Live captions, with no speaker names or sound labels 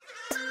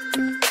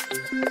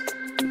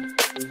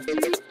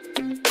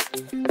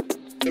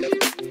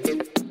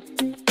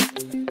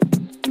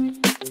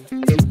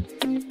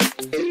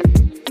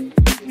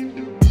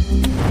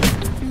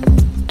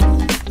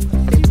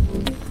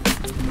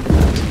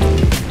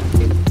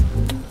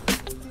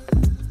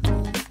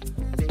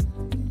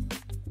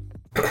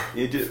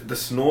the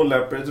snow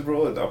leopards,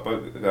 bro.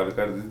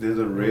 They're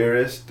the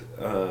rarest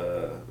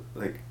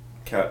like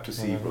cat to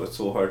see, bro. It's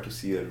so hard to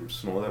see a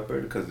snow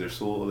leopard because they're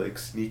so like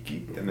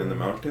sneaky and in the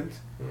mountains.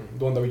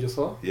 The one that we just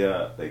saw.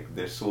 Yeah, like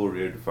they're so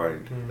rare to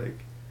find. Like,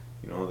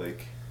 you know,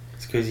 like.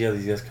 It's crazy how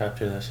these guys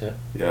capture that shit.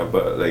 Yeah,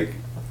 but like.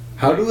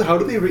 How do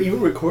they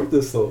even record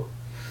this though?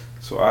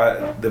 So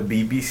the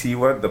BBC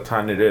one, the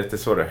Planet Earth, they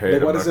sort of heard.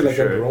 Like what is it, like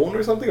a drone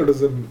or something, or does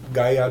the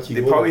guy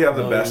actually? They probably have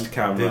the best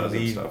cameras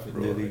and stuff,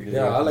 bro.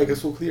 Yeah, like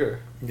it's so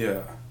clear.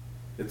 Yeah,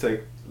 it's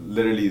like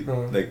literally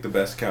like the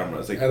best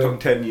cameras. Like it took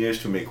 10 years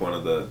to make one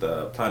of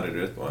the Planet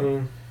Earth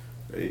one.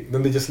 Right.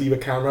 Then they just leave a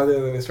camera there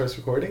and then it starts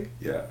recording?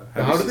 Yeah.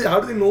 How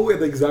do they know where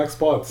the exact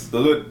spots?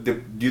 Do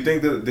you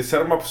think that they set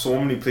them up so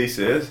many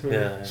places?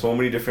 Yeah. So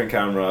many different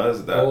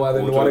cameras that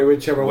and then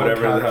whichever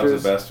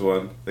has the best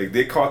one. Like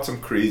they caught some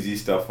crazy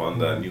stuff on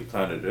the new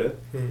Planet Earth.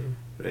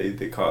 Right?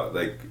 They caught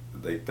like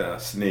the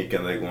snake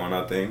and the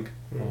iguana thing.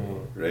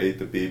 Right?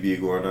 The baby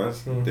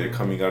iguanas. They're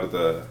coming out of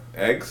the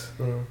eggs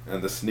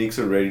and the snakes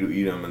are ready to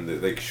eat them, and they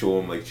like show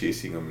them like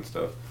chasing them and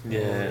stuff.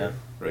 Yeah.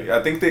 Right.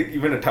 I think they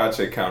even attach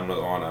like cameras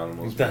on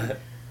animals.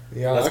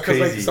 Yeah, because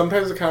like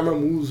sometimes the camera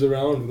moves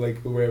around like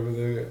wherever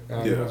the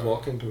animals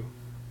walk into.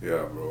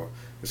 Yeah, bro.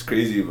 It's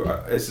crazy.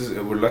 It's just,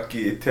 we're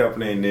lucky ਇੱਥੇ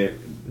ਆਪਣੇ ਇੰਨੇ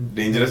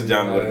dangerous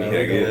जानवर नहीं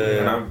ਹੈਗੇ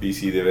ना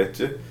BC ਦੇ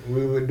ਵਿੱਚ.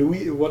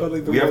 What are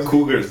like the we have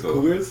cougars though.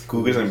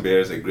 Cougars and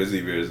bears, like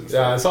grizzly bears and stuff.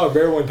 Yeah, I saw a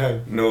bear one time.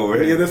 No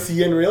way. Near the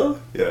sea and rail.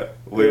 Yeah.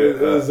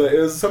 It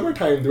was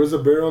summertime. There was a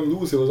bear on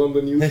loose. It was on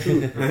the news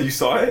too. You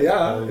saw it?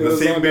 Yeah. The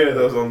same bear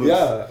that was on loose.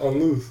 Yeah, on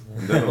loose.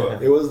 Then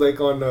what? It was like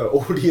on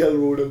ODL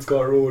Road and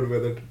Scott Road where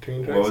the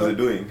train tracks. What was it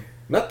doing?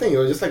 Nothing. It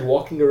was just like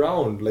walking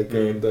around, like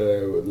in the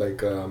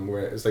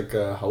where it's like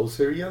a house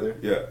area there.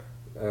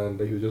 Yeah. And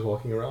he was just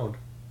walking around.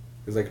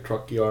 It's like a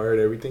truck yard,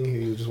 everything.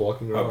 He was just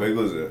walking around. How big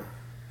was it?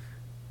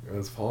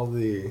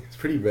 It's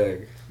pretty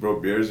big. Bro,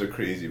 bears are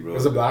crazy, bro.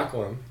 It was a black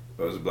one.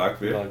 It was a black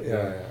bear?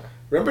 Yeah.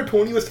 Remember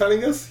Tony was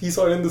telling us he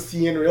saw it in the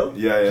sea and rail?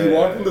 Yeah. He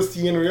walked from the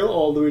sea and rail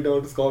all the way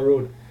down to Skull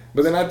Road.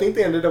 But then I think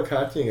they ended up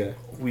catching it.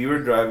 We were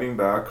driving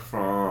back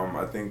from,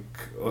 I think,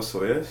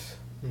 Osoyas,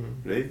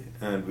 right?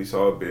 And we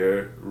saw a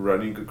bear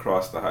running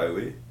across the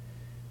highway.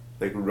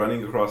 Like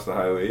running across the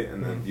highway,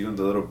 and then you know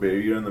the little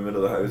barrier in the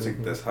middle of the highway is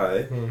like this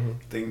high.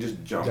 Thing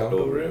just jumped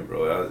over it,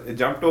 bro. It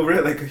jumped over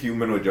it like a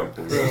human would jump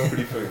over it. It was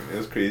pretty funny. It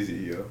was crazy,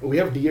 yo. We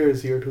have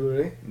deers here too,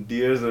 right?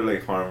 Deers are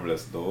like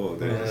harmless though.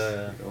 They're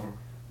just, you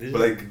know. But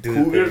like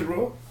cougars,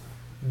 bro.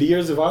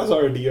 Deers, if I saw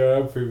a deer,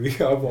 I'd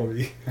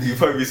probably. You'd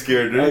probably be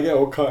scared, right? I get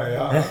okay,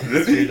 yeah.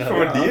 Really?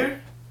 From a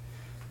deer?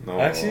 No.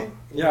 Actually?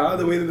 Yeah,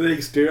 the way that they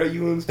stare at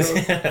you and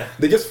stuff.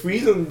 They just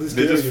freeze and they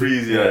stare. They just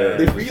freeze, yeah.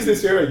 They freeze, they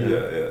stare at you.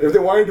 Yeah. If they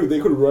wanted to, they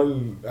could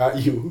run at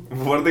you.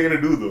 What are they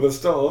gonna do though? But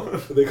still,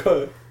 they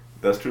could.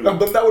 That's true.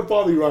 But that would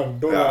probably run.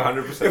 Don't lie.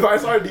 100%. If I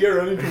saw a deer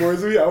running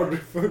towards me, I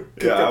would.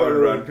 I would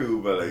run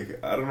too. But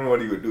like, I don't know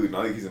what he would do.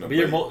 Not like he's in a.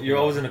 But you're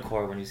always in a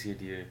car when you see a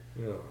deer.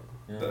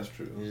 Yeah. That's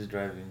true. You're just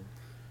driving.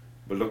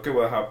 But look at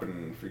what happened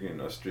in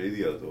freaking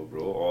Australia though,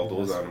 bro. All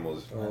those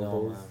animals. I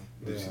know, man.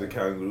 Did you see the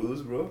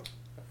kangaroos, bro?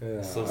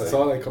 Yeah, so I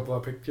saw like a couple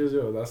of pictures.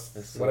 Yo, that's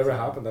so whatever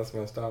happened. That's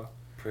messed up.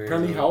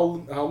 Apparently,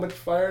 how much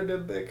fire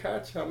did they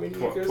catch? How many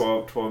acres?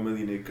 12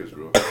 million acres,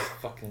 bro.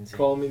 Fucking insane.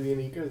 12 million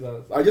acres.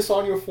 I just saw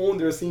on your phone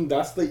they were saying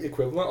that's the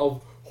equivalent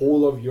of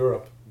whole of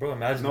Europe. Bro,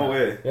 imagine. No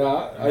way.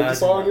 Yeah, I just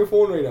saw on your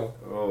phone right now.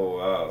 Oh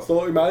wow.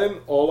 So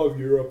imagine all of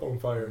Europe on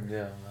fire. Yeah,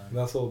 man.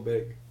 That's so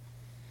big.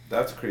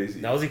 That's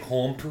crazy. That was like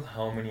home to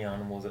how many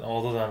animals, and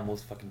all those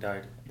animals fucking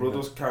died. Bro,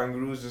 those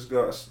kangaroos just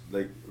got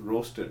like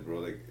roasted, bro.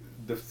 Like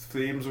the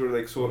flames were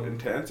like so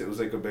intense. It was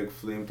like a big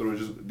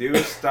flamethrower. They were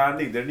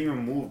standing. They didn't even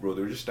move, bro.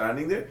 They were just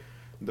standing there.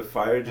 The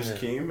fire just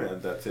came,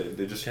 and that's it.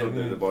 They just stood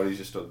there. The bodies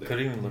just stood there.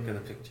 Couldn't even look at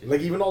the pictures.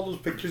 Like even all those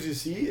pictures you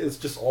see, it's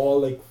just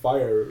all like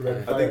fire.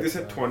 Red fire. I think they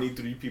said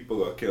 23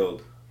 people got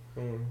killed,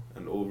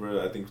 and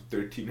over I think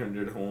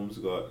 1,300 homes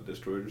got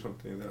destroyed or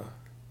something like that.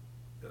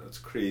 Yeah, that's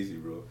crazy,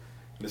 bro.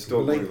 And it's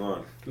still going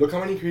on. Look how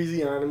many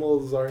crazy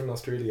animals are in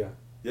Australia.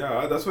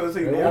 Yeah, that's what I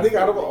think. I think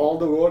out of all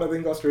the world, I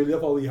think Australia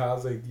probably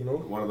has like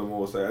one of the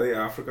most. I think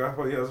Africa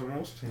probably has the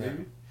most,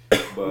 maybe.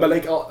 But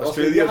like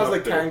Australia has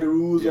like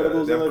kangaroos, yeah,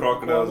 those they have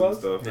crocodiles and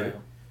stuff. Yeah. Right?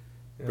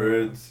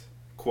 Birds,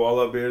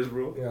 koala bears,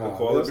 bro. Yeah, the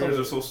koala bears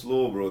are so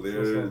slow, bro.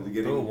 They're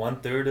getting. Bro,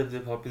 1/3 of the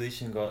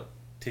population got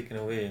taken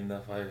away in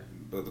that fire.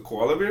 The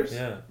koala bears?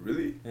 Yeah.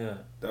 Really? Yeah.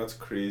 That's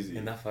crazy.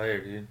 In that fire,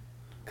 dude.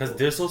 Cause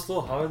they're so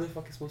slow. How are they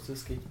fucking supposed to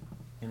escape?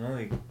 You know,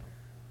 like.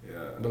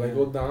 Yeah. But like,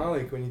 well, now,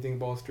 like when you think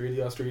about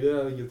Australia,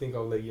 you think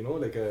of like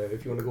like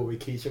if you want to go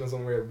vacation or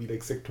somewhere, it'd be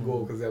like sick to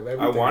go because they have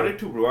everything. I wanted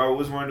to, bro. I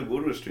always wanted to go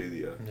to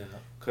Australia. Yeah.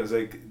 Cause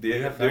like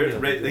they're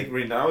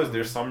right now is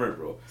their summer,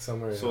 bro.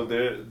 Summer. So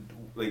they're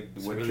like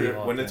winter really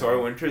hot, when it's our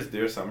winter, it's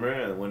their summer,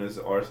 and when it's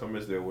our summer,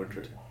 it's their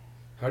winter.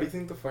 How do you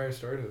think the fire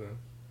started then?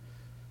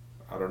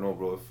 I don't know,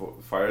 bro.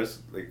 Fires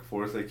like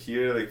forest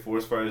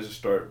fires just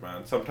start,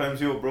 man.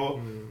 Sometimes,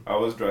 bro. I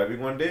was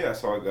driving one day. I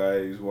saw a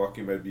guy. He was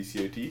walking by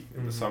BCIT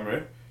in the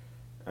summer,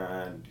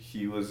 and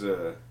he was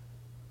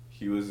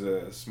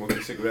smoking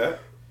a cigarette,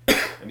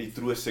 and he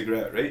threw a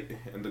cigarette, right?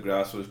 And the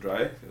grass was dry.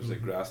 There was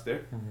like grass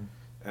there.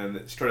 And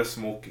it started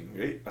smoking,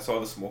 right? I saw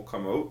the smoke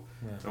come out.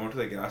 And I went to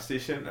the gas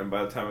station, and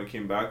by the time I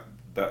came back,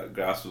 that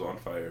grass was on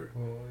fire.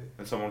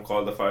 And someone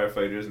called the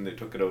firefighters, and they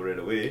took it out right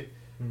away.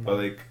 But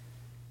like,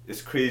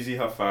 it's crazy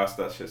how fast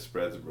that shit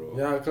spreads, bro.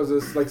 Yeah, because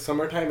it's like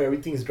summertime,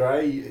 everything's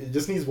dry. It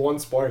just needs one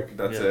spark.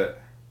 That's it.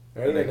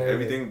 Right? And like,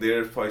 everything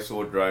there is probably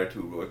so dry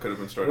too, bro. It could have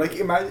been started. Like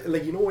imagine,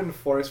 like, you know, when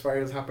forest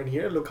fires happen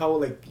here, look how,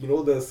 like, you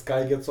know, the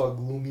sky gets all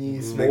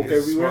gloomy, smoke like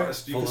everywhere.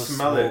 You can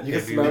smell it. You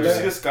can smell it. You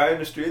see the sky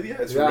in Australia?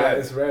 It's red.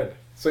 It's red.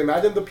 So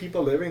imagine the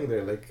people living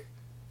there, like,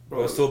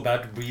 bro, it's so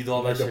bad to breathe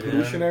all like that the shit.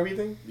 pollution,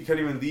 everything. You can't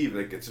even leave.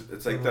 Like it's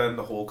like that in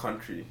the whole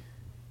country.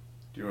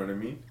 Do you know what I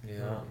mean?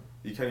 Yeah.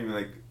 You can't even,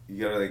 like, you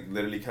gotta like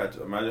literally catch.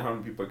 Imagine how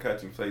many people are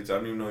catching flights. I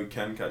don't even know you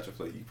can catch a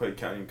flight. You probably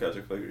can't even catch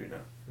a flight right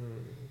now.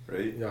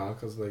 Right? Yeah,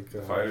 because like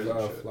fires and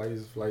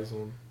shit. fly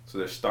zone. So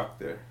they're stuck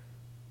there.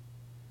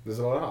 There's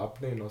a lot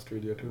happening in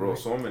Australia too. Bro, right?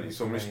 so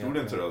many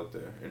students are out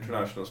there.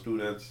 International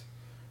students,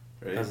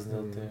 right? Cousins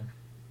out there.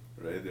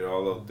 Right, they're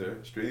all out there.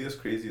 Australia's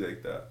crazy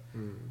like that.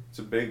 It's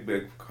a big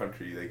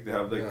country. Like they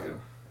have like a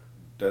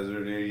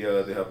desert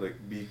area. They have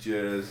like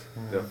beaches.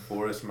 They have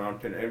forest,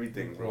 mountain,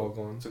 everything, bro. All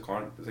gone.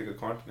 It's like a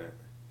continent.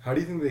 How do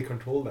you think they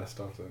control that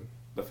stuff then?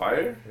 The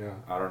fire? Yeah.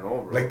 I don't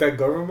know, bro. Like that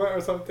government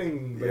or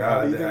something? Like,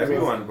 yeah,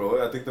 everyone,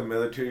 bro. I think the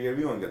military,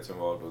 everyone gets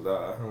involved with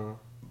that.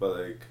 But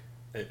like,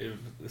 it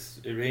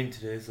rained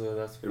today, so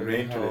that's. It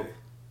rained today.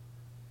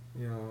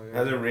 Yeah. It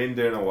hasn't rained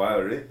there in a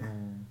while, right?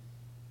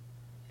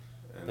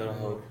 That'll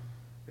help.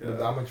 With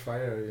that much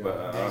fire, yeah.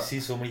 But, you see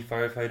so many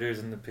firefighters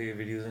in the big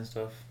videos and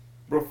stuff.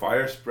 Bro,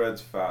 fire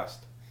spreads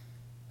fast.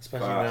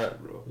 Especially fast,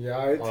 bro. Yeah,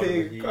 I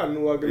think bro,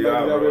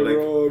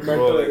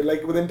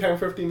 like within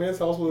 10-15 minutes,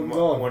 house was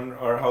gone. When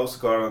our house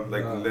got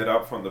lit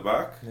up from the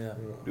back,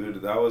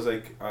 dude, that was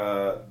like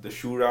the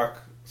shoe rack.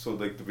 So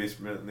like the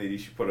basement lady,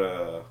 she put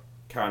a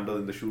candle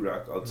in the shoe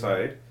rack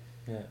outside.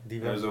 Yeah,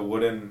 and there's a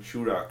wooden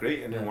shoe rack,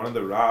 right? And in one of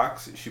the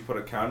racks, she put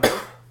a candle.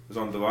 It was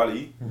on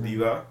Diwali,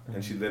 Diva,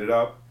 and she lit it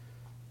up,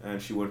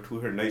 and she went to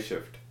her night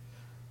shift.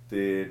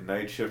 The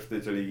night shift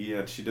they chali gayi,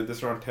 and she did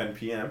this around 10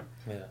 p.m.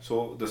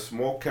 So the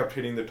smoke kept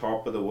hitting the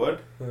top of the wood,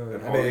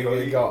 and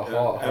it got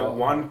hot. At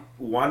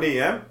 1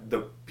 a.m.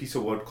 the piece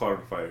of wood caught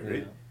on fire,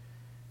 right?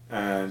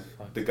 And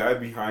the guy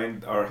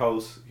behind our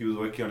house, he was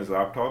working on his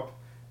laptop,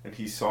 and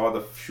he saw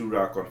the shoe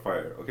rack on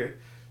fire. Okay,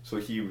 so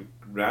he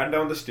ran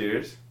down the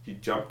stairs, he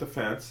jumped the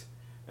fence,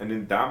 and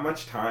in that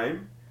much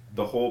time,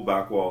 the whole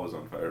back wall was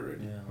on fire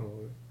already.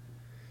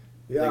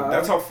 Like,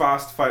 that's how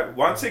fast fire.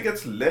 Once it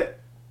gets lit,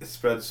 it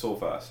spreads so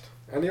fast.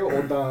 And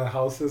all the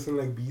houses in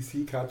like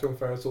BC catch on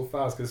fire so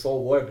fast because it's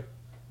all wood.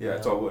 Yeah,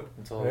 it's all wood.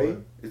 It's all right?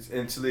 wood. It's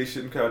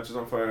insulation catches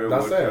on fire,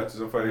 That's wood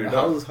catches on fire.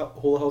 The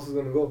whole house is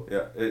gonna go.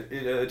 Yeah,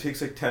 it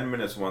takes like 10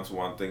 minutes once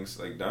one thing's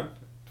like done.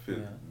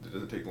 It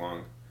doesn't take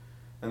long.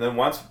 And then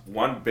once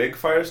one big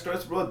fire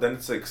starts, bro, then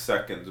it's like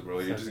seconds, bro.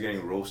 You're just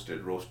getting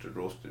roasted,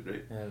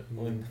 right? Yeah,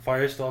 when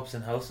fire stops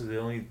in houses, they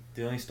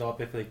only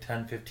stop it for like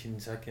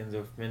 10-15 seconds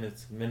or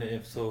minute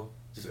if so.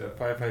 Just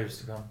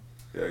firefighters to come.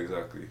 Yeah,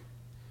 exactly.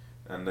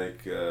 And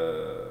like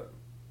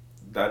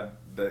that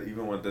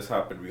even when this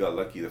happened, we got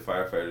lucky. The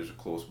firefighters were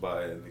close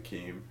by and they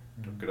came,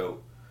 took it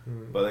out.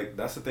 But like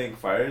that's the thing,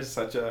 fire is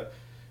such a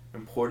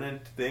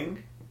important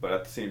thing, but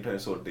at the same time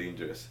so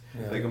dangerous.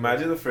 Like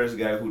imagine the first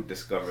guy who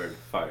discovered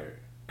fire.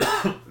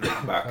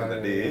 Like back in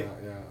the day,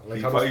 like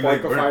he how probably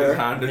spark like a burnt fire. his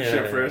hand and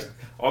shit first.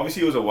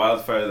 Obviously, it was a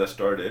wildfire that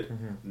started.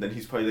 And then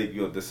he's probably like,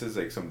 "Yo, this is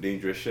like some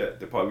dangerous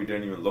shit." They probably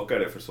didn't even look at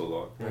it for so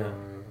long.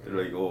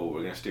 They're like, "Oh,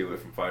 we're gonna stay away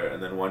from fire."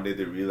 And then one day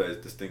they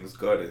realized this thing's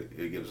good.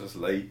 It gives us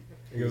light.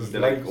 They're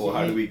like, "Oh,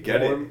 how do we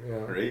get it?"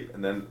 Right?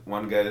 And then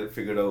one guy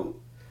figured out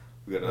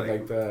we gotta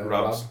like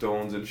rub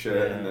stones and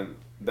shit, and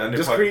then they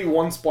just probably, create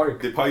one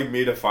spark. They probably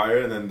made a fire,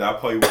 and then that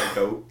probably went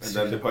out, and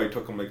then they probably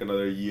took them like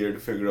another year to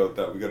figure out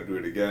that we gotta do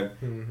it again.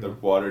 The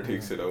water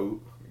takes it out.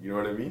 You know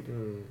what I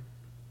mean?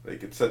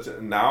 Like it's such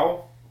a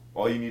now.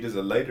 All you need is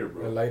a lighter,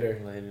 bro. A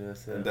lighter,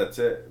 that's it. And that's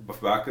it.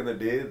 But back in the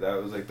day,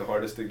 that was like the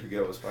hardest thing to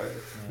get was fire.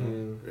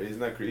 Right? Isn't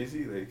that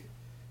crazy? Like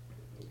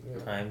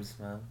times,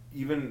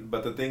 man.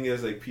 But the thing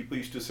is, like people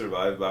used to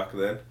survive back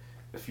then.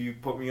 If you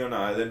put me on an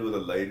island with a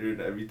lighter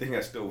and everything,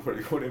 I still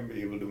probably wouldn't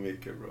be able to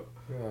make it, bro.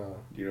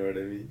 Do you know what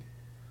I mean?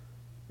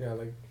 Yeah,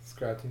 like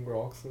scratching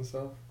rocks and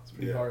stuff. It's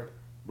pretty hard.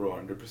 Bro,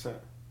 100%.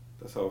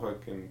 That's how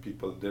fucking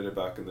people did it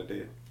back in the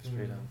day.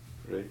 Straight up.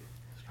 Right?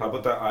 How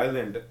about that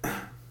island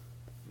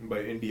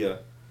by India?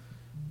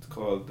 It's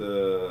called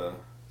the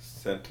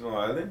Sentinel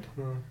Island.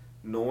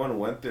 No one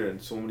went there in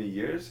so many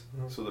years.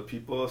 So the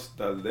people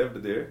that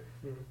lived there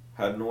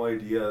had no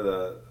idea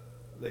that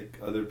like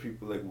other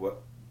people like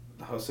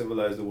how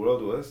civilized the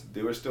world was.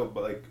 They were still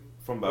like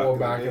from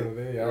back in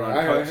the day. Yeah,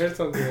 I heard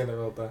something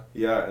about that.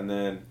 Yeah, and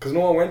then because no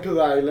one went to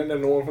the island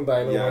and no one from the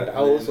island went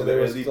out. So in the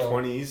early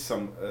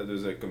 20s,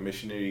 there's like a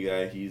missionary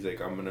guy. He's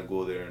like, I'm gonna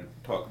go there and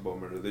talk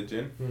about my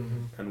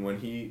religion. And when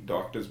he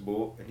docked his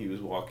boat and he was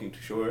walking to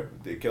shore,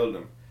 they killed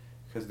him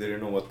because they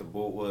didn't know what the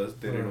boat was.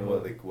 They didn't know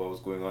what was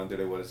going on. They're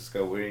like, what is this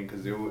guy wearing?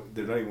 Because they're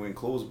not even wearing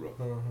clothes,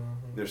 bro.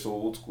 They're so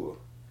old school.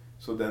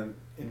 So then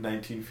in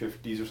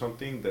 1950s or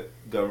something, the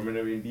government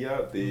of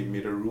India, they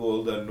made a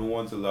rule that no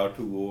one's allowed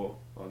to go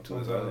onto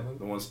this island.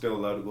 No one's still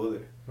allowed to go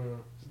there.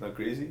 Isn't that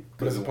crazy?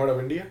 But it's a part of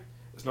India?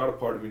 It's not a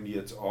part of India.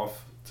 It's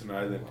off. It's an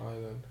island.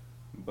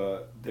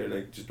 But they're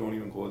like, just don't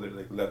even go there.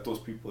 Like, let those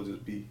people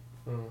just be.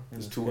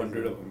 There's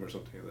 200 of them or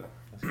something like that.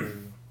 That's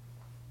crazy.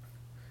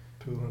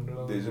 200 of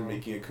them. They're just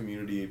making a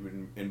community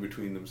in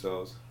between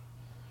themselves.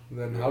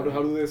 Then how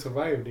do they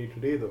survive day to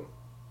day though?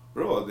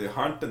 Bro, they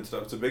hunt and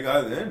stuff. It's a big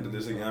island.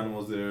 There's like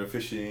animals there,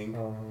 fishing,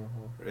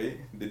 right?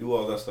 They do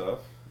all that stuff.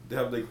 They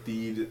have like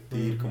teed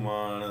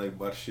kaman and like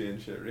barshe and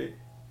shit, right?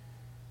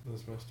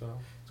 That's messed up.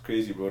 It's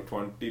crazy, bro.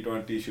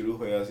 2020 shuru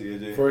hoya si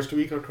AJ. First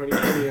week of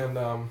 2020 and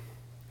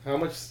how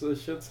much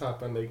shit's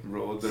happened? Like,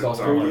 bro, the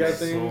Australia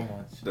thing? So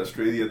much. The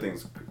Australia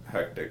thing's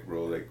hectic,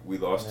 bro. Like, we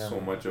lost so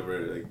much of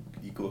our like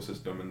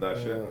ecosystem and that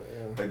shit.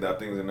 Like, that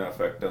thing's gonna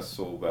affect us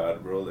so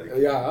bad, bro. Like,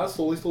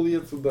 slowly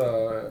it's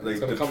the... Like,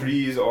 the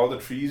trees, all the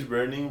trees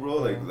burning, bro.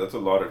 Like, that's a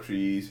lot of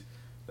trees.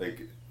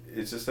 Like,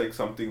 it's just like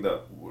something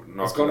that we're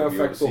not gonna be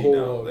able to see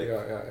now. Like,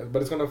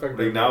 but it's gonna affect...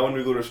 Like, now when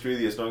we go to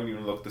Australia, it's not gonna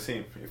even look the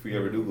same if we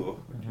ever do go.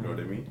 You know what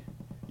I mean?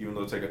 Even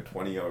though it's like a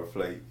 20-hour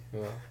flight.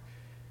 Yeah.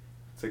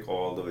 It's like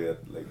all the way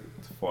at like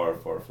it's far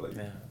flight.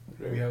 Yeah.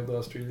 Right. We have the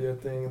Australia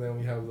thing, then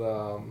we have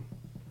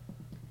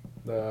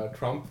the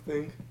Trump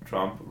thing.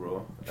 Trump,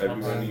 bro.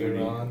 Everyone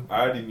knew.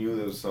 I already knew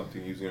there was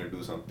something he was gonna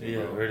do something.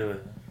 Yeah, bro. really.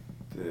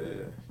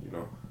 You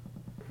know.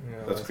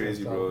 Yeah, that's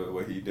crazy, bro.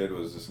 What he did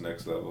was just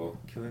next level.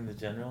 Killing the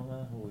general,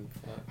 man. Holy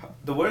fuck.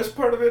 The worst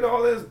part of it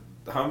all is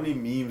how many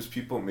memes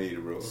people made,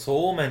 bro.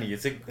 So many.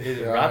 It's like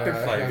rapid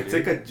fire. It's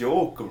like a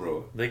joke,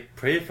 bro. Like,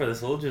 pray for the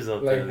soldiers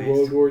out there. Like Like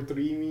World War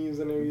III memes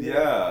and everything.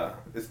 Yeah,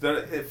 it's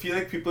not. I feel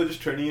like people are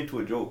just turning it into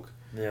a joke.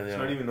 Yeah, it's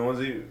not even. No one's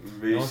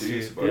very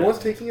serious about it. No one's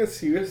taking it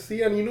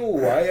seriously, and you know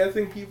why I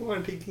think people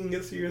aren't taking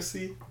it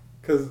seriously?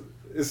 Because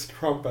it's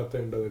Trump at the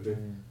end of the day.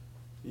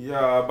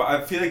 Yeah, but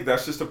I feel like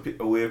that's just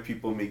a way of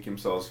people make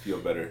themselves feel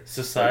better.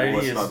 Society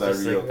like, is not that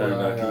just real.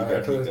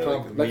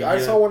 Like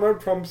I saw one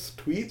of Trump's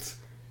tweets.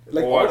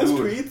 Like all his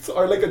tweets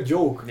are like a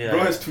joke. Yeah.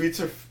 Bro, his tweets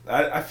are...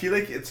 I feel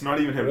like it's not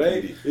even him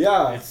tweeting.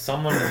 Yeah. It's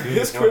someone doing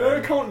his Twitter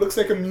account looks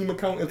like a meme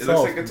account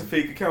itself. It looks like it's a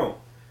fake account.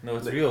 No,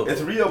 it's real.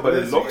 It's real, but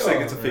it looks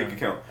like it's a fake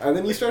account. And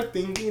then you start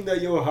thinking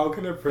that, how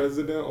can a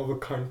president of a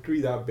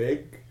country that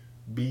big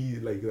be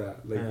like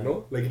that? Like,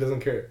 like he doesn't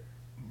care.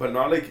 But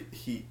not like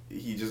he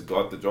just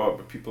got the job,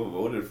 but people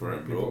voted for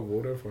him, bro. People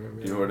voted for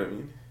him, You know what I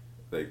mean?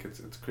 Like,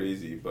 it's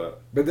crazy,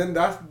 but... But then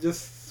that's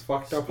just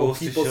fucked up how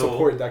people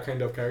support that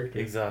kind of character.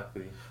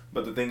 Exactly.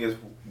 But the thing is,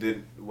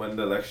 when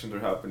the elections were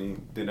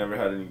happening, they never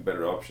had any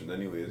better options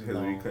anyways.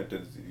 Hillary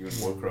Clinton's even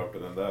more corrupt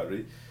than that,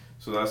 right?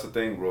 So that's the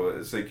thing, bro.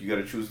 It's like you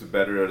gotta choose the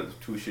better out of the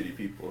two shitty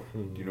people.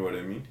 Do you know what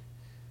I mean?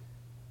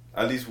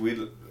 At least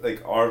at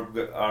least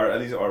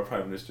our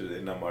prime minister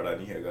inna mada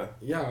nahi hega.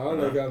 Yeah,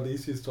 like at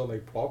least he's still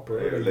like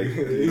proper. Like,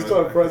 he's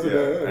still a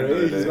president,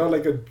 right? He's not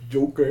like a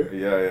joker.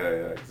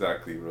 Yeah,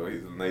 exactly, bro.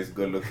 He's a nice,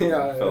 good-looking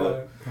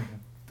fellow.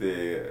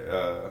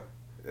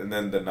 And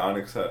then the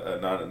Nankana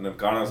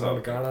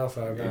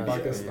Sahib in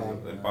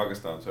Pakistan. In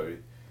Pakistan, sorry.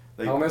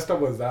 Like, how messed up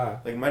was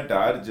that? Like, my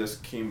dad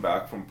just came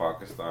back from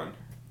Pakistan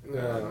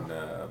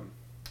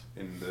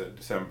in the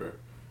December.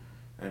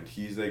 And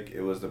he's like,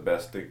 it was the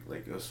best thing.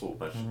 Like, it was so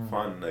much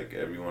fun. Like,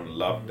 everyone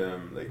loved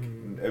him. Like,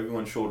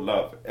 everyone showed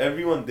love.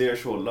 Everyone there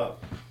showed love.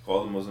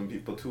 All the Muslim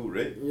people too,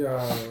 right?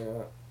 Yeah.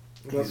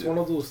 That's one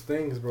of those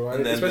things, bro.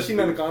 And especially in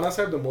Nankana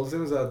Sahib, the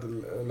Muslims that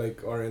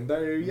like are in that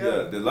area.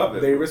 Yeah, they love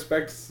it. They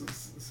respect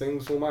Singh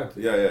so much.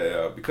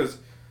 Yeah. Because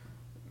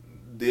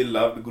they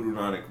loved Guru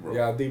Nanak, bro.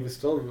 Yeah, they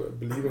still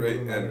believe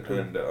in Guru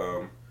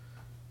Nanak.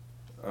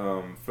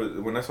 And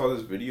when I saw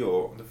this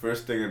video, the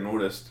first thing I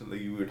noticed,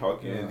 like you were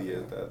talking, Andy,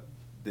 is that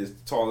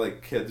it's all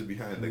like kids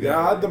behind the guy.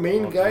 Yeah, the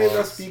main guy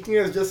that's speaking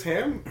is just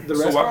him. The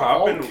rest what are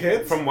happened, all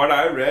kids. From what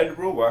I read,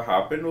 bro, what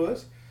happened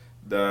was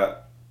the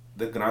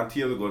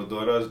Granthi of the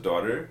Gurdwara's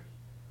daughter,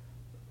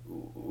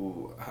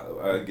 who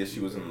I guess she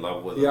was in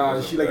love with.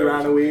 Yeah, she like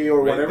ran away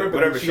or whatever. But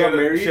whatever. She got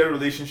married. She had a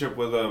relationship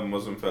with a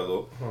Muslim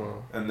fellow,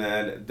 and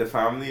then the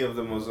family of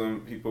the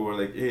Muslim people were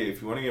like, "Hey, if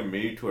you want to get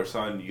married to our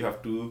son, you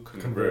have to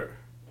convert,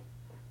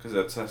 because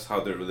that's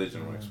how their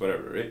religion works,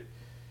 whatever, right?"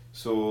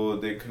 So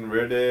they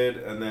converted,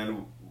 and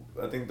then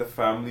I think the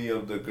family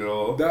of the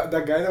girl... That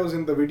guy that was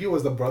in the video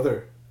was the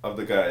brother. Of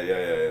the guy,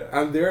 yeah.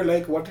 And they're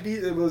like, what did he...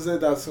 Was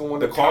it that someone...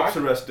 The cops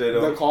arrested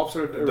him. The cops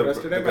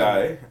arrested him. The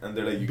guy, and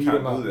they're like, you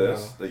can't do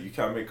this. Like, you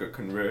can't make a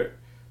convert.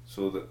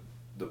 So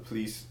the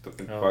police,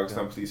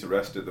 Pakistan police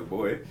arrested the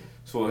boy.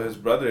 So his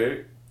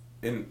brother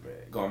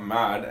got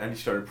mad and he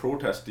started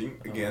protesting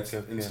against...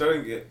 Instead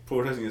of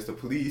protesting against the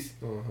police,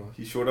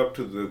 he showed up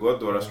to the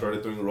Gurdwara,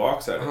 started throwing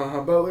rocks at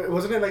him. But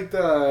wasn't it like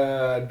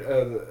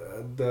the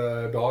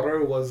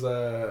daughter was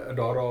a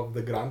daughter of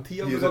the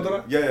Granthi of the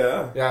Gurdwara?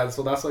 Yeah,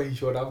 so that's why he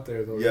showed up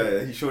there though.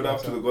 Yeah, he showed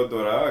up to the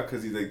Gurdwara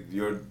because he's like,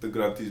 you're the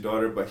Granthi's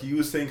daughter, but he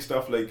was saying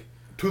stuff like...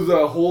 To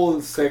the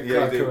whole Sikh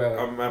Yeah, religion.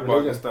 मैं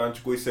पाकिस्तान च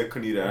कोई सिख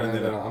नहीं रहने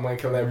देना. I'm gonna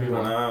kill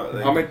everyone.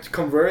 Like, I'm gonna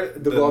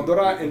convert the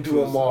Gurdwara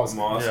into a mosque.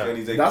 Yeah. And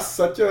he's like, That's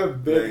such a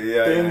big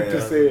thing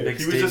to say. Big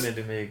He was statement just-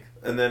 to make.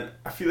 And then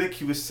I feel like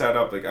he was set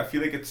up. Like I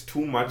feel like it's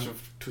too much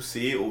to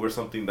say over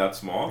something that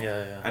small.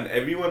 Yeah. And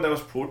everyone that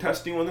was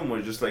protesting with him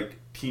was just like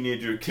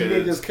teenagers. They There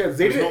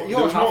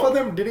didn't. was Half no- of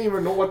them didn't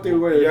even know what they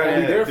were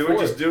there they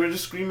for. were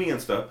just screaming and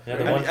stuff.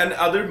 Yeah, and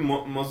other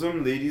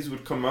Muslim ladies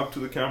would come up to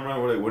the camera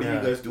and were like, "What are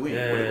you guys doing?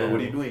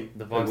 What are you doing?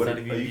 The Like,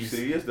 Pakistani are you BBs.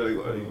 serious? They're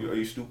like,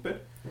 are you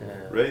stupid?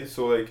 Yeah. Right?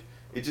 So like,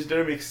 it just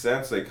didn't make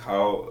sense. Like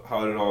how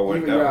it all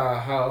went down.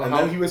 Yeah, And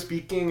how then- he was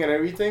speaking and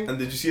everything. And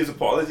did you see his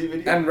apology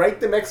video? And right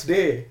the next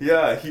day,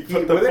 Yeah, he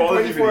put the within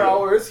apology 24 video.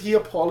 hours, he I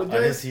didn't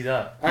apologized. see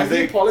that. And He's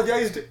he like-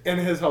 apologized in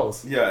his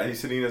house. Yeah, and he's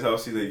sitting in his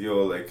house. He's like, "Yo,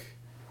 like,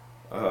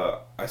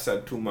 I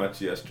said too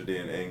much yesterday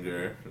in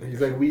anger."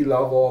 He's like, we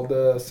love all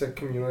the Sikh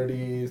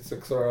community,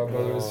 Sikhs are our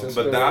brothers, sisters.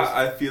 But that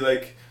I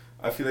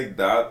feel like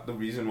that the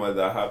reason why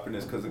that happened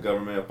is because the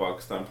government of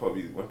Pakistan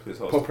probably went to his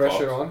house. Put to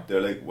pressure talk. on.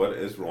 They're like, "What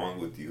is wrong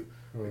with you?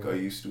 Like, are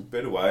you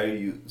stupid? Why are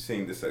you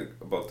saying this like,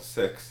 about the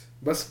Sikhs?"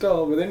 But still,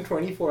 within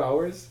 24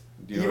 hours,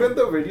 Do you even know?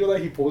 the video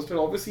that he posted,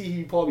 obviously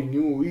he probably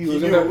knew. He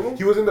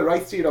knew. was in the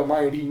right state of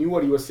mind. He knew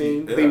what he was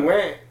saying. Yeah. They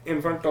went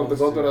in front of the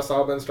Gurdwara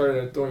Sahib and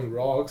started throwing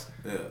rocks.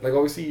 Yeah, Like,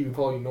 obviously you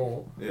probably know.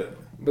 yeah,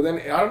 But then,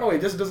 I don't know,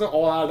 it just doesn't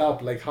all add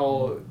up. Like how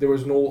there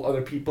was no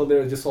other people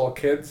there, just all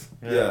kids.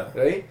 yeah.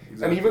 Right? And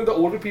Exactly. even the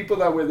older people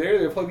that were there,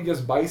 they're probably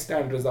just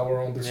bystanders that were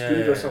on the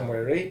street or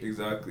somewhere, right?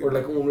 Exactly. Or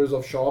like owners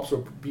of shops or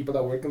people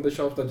that work in the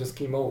shops that just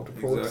came out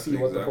to see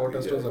what the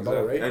protest was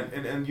about, right?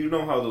 And you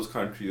know how those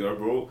countries are,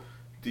 bro.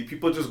 The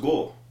people just go.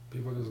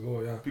 People just go,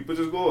 yeah. People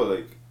just go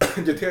like.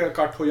 Jitthe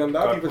ikkatth ho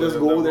janda, people just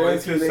go there and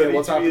see like,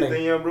 what's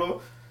happening. Yeah,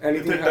 bro.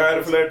 Anything If the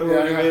tire happens.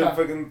 flat Yeah.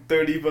 fucking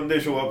 30 bande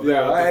show up there.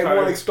 Yeah, at the everyone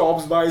tire. like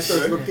stops by,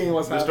 starts looking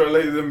what's Just happening.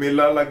 like the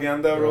mela lag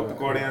janda, bro. Yeah,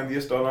 Pakode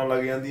aandiyan, stallan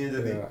lag jandiyan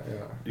jaddi.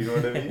 Yeah. You know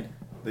what I mean?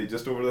 They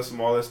just over the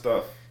smallest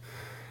stuff.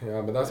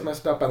 Yeah, but that's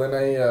messed up. And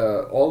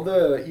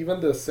then even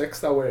the Sikhs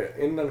that were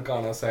in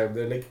Nankana Sahib,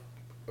 they're like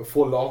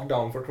full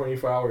lockdown for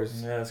 24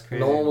 hours. Yeah, that's crazy.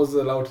 No one was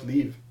allowed to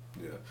leave.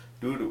 Yeah.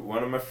 Dude,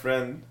 one of my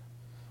friends,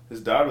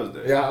 his dad was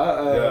there.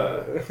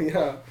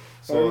 Yeah.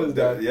 So Harman's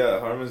dad.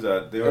 Harman's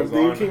dad. They were And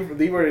gone.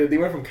 they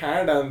went from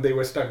Canada and they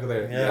were stuck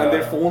there. Yeah. And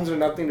their phones or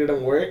nothing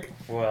didn't work.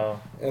 Wow.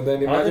 And then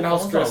How imagine did how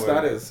phones stressed not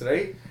that work? is,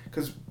 right?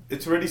 Because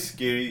it's already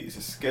scary.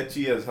 It's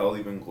sketchy as hell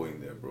even going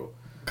there, bro.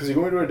 Because you're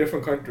going to a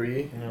different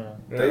country,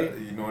 Yeah. right?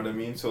 You know what I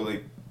mean? So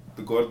like,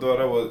 the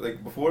Gurdwara was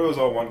like before it was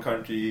all one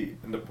country.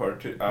 In the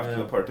after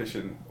the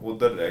partition,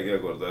 udhar reh gaya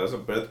Gurdwara. That's the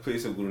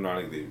birthplace of Guru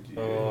Nanak Dev Ji.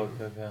 Oh,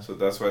 okay. So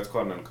that's why it's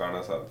called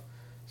Nankana Sahib.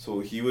 So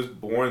he was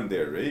born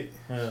there, right?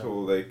 Yeah. So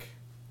like,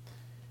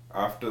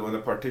 after when the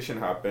partition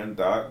happened,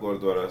 that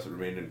Gurdwara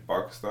remained in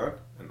Pakistan,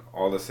 and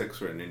all the Sikhs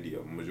were in India.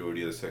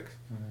 Majority of the Sikhs.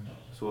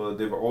 So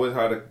they've always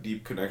had a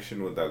deep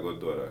connection with that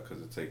Gurdwara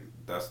because it's like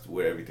that's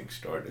where everything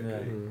started. Yeah.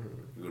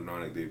 Right? Guru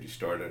Nanak Dev Ji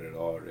started it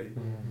all, right?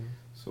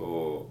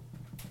 So,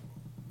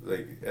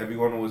 like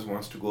everyone always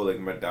wants to go. Like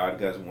my dad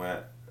guys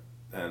went,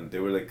 and they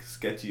were like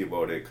sketchy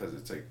about it because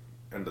it's like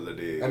end of the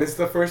day. And it's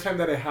the first time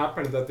that it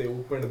happened that they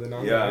opened the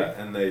Nanga, Yeah, right?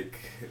 and like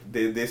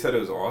they said it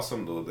was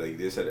awesome though. Like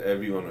they said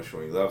everyone was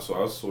showing love. So I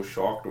was so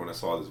shocked when I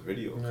saw this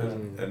video because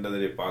end of the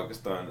day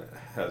Pakistan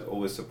has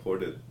always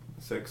supported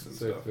Sikhs and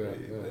stuff. Yeah,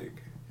 Right? yeah. Like,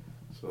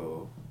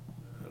 so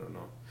I don't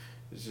know.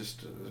 It's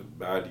just a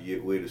bad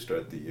way to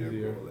start the year,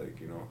 bro. Like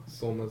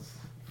So much.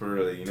 for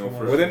like,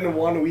 for Within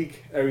 1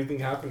 week, everything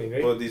happening,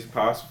 right? Well, these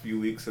past few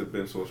weeks have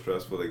been so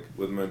stressful. Like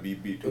with my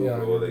BP too, Yeah,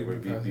 bro. your Like my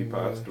BP BP passing,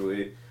 passed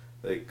away,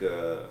 like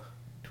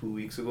 2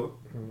 weeks ago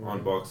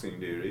on Boxing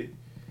Day, right?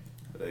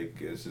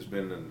 Like it's just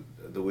been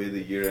the way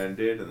the year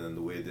ended, and then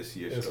the way this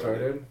year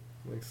started.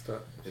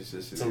 It's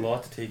just It's a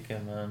lot to take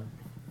in, man.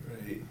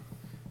 right.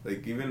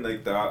 Like even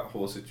like that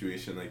whole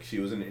situation. Like she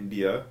was in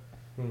India,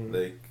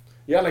 like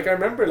Yeah, like I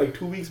remember like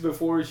 2 weeks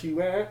before she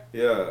went,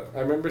 yeah, I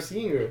remember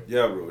seeing her.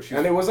 yeah, bro.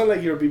 And it wasn't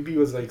like your BP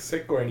was like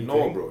sick or anything.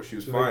 No, bro, she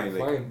was She was, fine.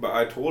 like, fine. But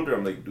I told her,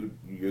 I'm like, dude,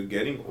 you're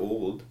getting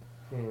old.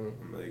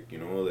 I'm like,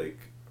 like,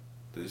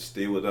 just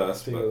stay with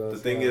us. Stay but with the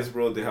us, thing yeah. is,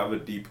 bro, they have a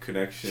deep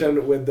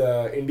connection. With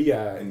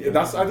India. India.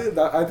 That's I think It's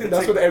that's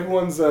like- what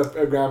everyone's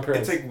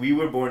grandparents. It's like we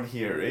were born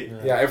here, right?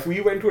 Yeah, if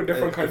we went to a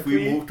different If country,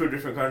 we moved to a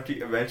different country,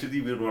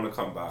 eventually we'd want to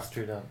come back,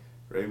 Straight up.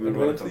 right? We'd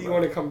want to eventually come you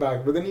want back. to come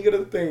back. But then you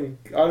gotta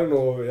think, I don't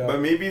know, yeah. But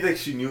maybe like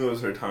she knew it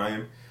was her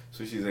time,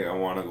 so she's like, I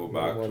want to go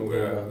back wanna to go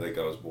where back. like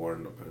I was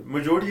born.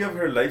 Majority of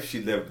her life she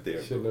lived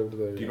there. She bro. lived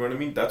there. Do you know what I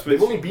mean? That's what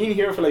They've only been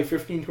here for like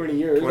 15, 20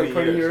 years.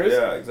 20 years.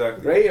 Yeah,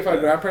 exactly. Right? If our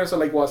Yeah. grandparents are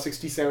like, what,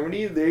 60,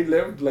 70, they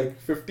lived like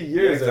 50 Yeah,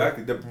 years.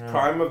 exactly. The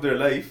prime of their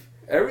life.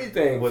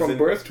 Everything, Was from in-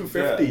 birth to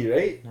 50,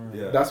 right?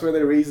 Yeah. That's where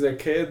they raised their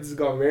kids,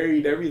 got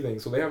married, everything.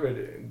 So they have a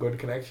good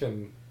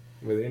connection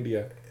with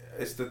India.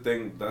 It's the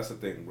thing. That's the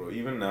thing, bro.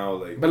 Even now,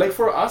 like. But like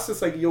for us,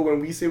 it's like, yo, when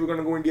we say we're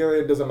gonna go India,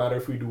 it doesn't matter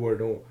if we do or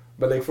no.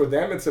 But like for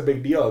them, it's a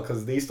big deal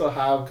because they still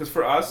have. Because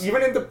for us,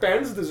 Even in the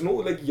pens, there's no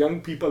like young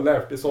people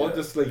left. It's all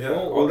just like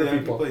all older the young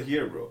people. are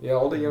here, bro. Yeah,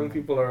 all the young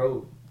people are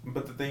out.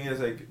 But the thing is,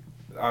 like,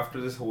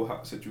 after this whole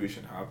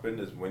situation happened,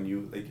 is when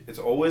you like, it's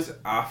always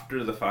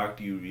after the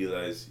fact you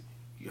realize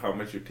how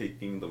much you're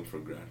taking them for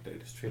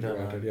granted. Straight up,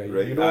 Yeah,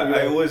 right? you know,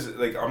 I always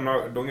like. I'm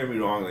not. Don't get me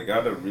wrong. Like, I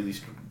had a really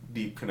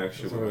deep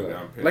connection with my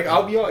grandparents. Like,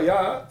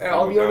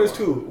 I'll be honest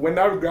too. When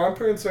our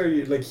grandparents are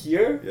like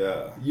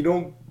here, you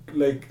don't.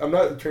 Like, I'm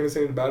not trying to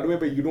say in a bad way,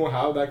 but you don't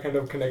have that kind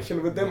of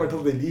connection with them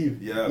until they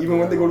leave. Yeah. Even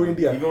when they go to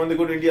India. Even when they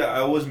go to India, I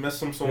always miss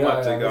them so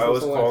much. Like, I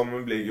always call them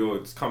and be like, yo,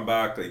 just come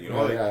back. Like, you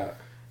know,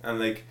 and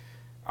like,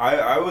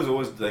 I was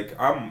always like,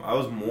 I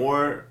was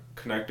more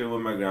connected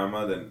with my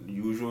grandma than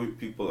usual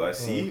people I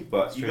see.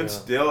 But even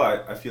still,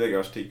 I feel like I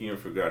was taking her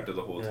for granted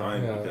the whole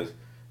time because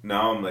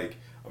now I'm like,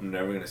 I'm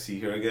never gonna see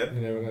her again.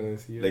 You're never gonna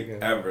see her like,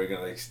 again. ever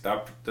gonna like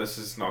stop. This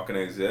is not gonna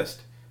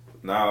exist.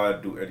 Now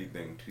I'd do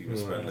anything to even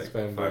spend like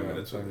 5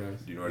 minutes with her.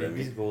 Do you know what I mean?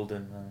 Baby's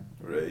golden, man.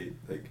 Right,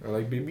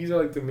 like babies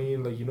are like the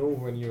main, like, you know,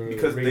 when you're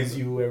because raise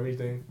you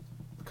everything.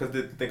 Because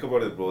they think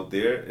about it, bro.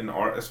 They're in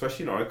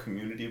especially in our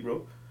community,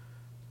 bro.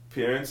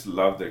 Parents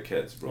love their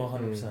kids, bro.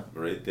 100%.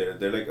 Right,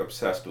 they're like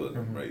obsessed with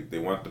them, right? They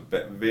want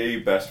the very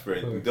best for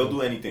it. They'll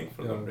do anything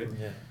for them, right?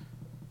 Yeah.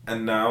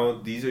 And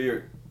now these are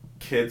your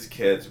kids,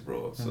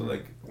 bro. So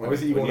like when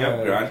you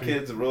have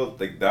grandkids, bro,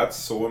 like that's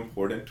so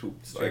important to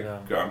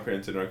like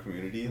grandparents in our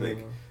community.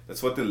 Like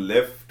that's what they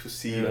live to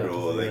see,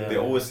 bro. Like they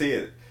always say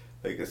it.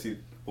 Like I see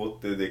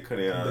both they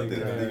kind of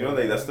you know,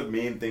 like that's the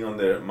main thing on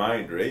their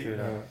mind, right?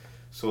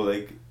 So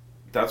like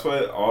that's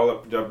why all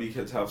Punjabi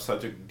kids have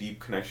such a deep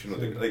connection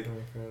with it. Like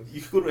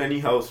you could go to any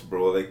house,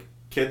 bro. Like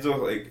kids will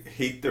like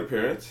hate their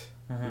parents.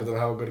 But they'll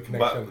have a good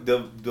connection.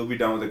 But they'll be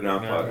down with the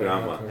grandpa,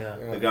 grandma.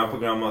 The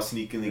grandma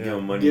sneakingly give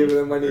them money. Give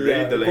them money,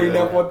 right? They're like,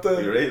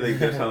 right? Like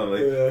they're telling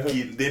them,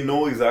 like they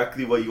know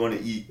exactly what you want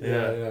to eat.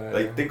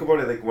 Like think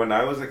about it. Like when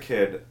I was a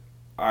kid,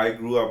 I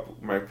grew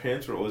up. My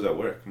parents were always at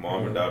work.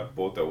 Mom and dad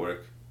both at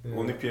work.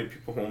 Only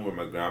people home were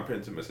my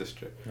grandparents and my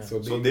sister.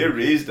 So they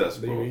raised us,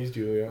 bro. They raised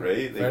you,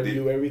 right? Like they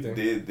do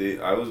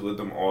everything. I was with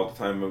them all the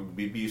time.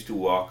 BB used to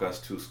walk us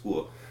to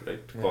school,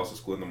 right? To call us to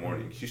school in the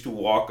morning. She used to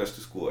walk us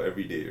to school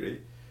every day,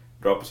 right?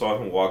 Drop us off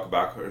and walk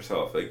back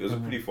herself. Like it was a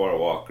pretty far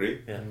walk,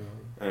 right?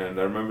 And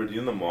I remember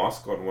in the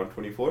mosque on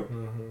 124.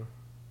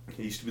 It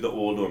used to be the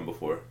old one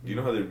before. Do you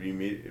know how they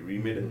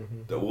remade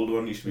it? The old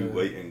one used to be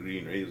white and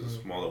green, right? It was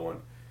a smaller one.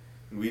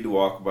 And we'd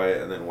walk by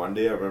it, and then one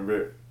day I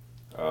remember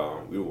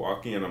we were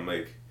walking, and I'm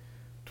like,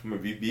 to my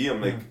VB,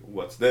 I'm like,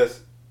 what's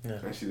this?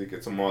 And she's like,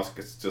 it's a mosque.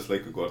 It's just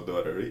like a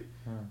Gurdwara, right?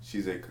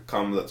 She's like,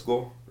 come, let's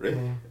go, right?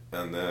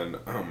 And then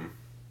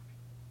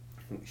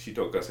she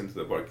took us into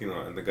the parking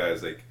lot, and the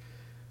guy's like,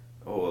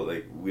 oh,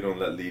 like, we don't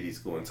let ladies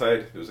go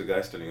inside. There was a guy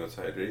standing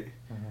outside, right?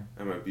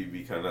 And my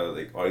BB kind of,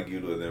 like,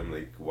 argued with him,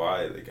 like,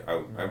 why? Like,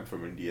 I'm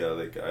from India.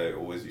 Like, I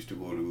always used to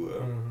go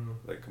to,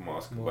 like, a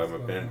mosque by my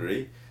parent,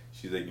 right?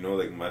 She's like, you know,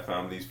 like, my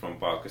family's from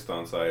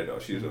Pakistan side. Or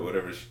she's like,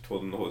 whatever. She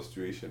told him the whole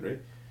situation, right?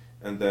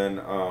 And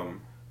then,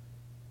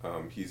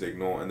 he's like,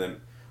 no. And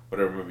then,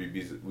 whatever, my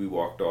BB's, we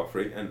walked off,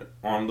 right? And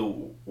on the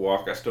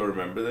walk, I still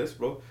remember this,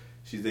 bro.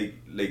 She's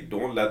like,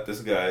 don't let this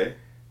guy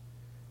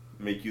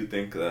make you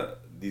think that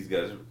these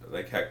guys are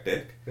like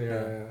hectic.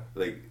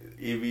 Like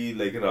ਇਹ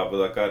like ਰੱਬ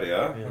ਦਾ ਘਰ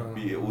ਆ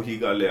ਵੀ ਉਹੀ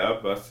ਗੱਲ ਆ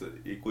ਬਸ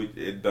ਇਹ ਕੋਈ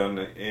ਇਦਾਂ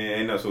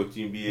ਇਹ ਨਾ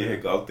ਸੋਚੀ ਵੀ ਇਹ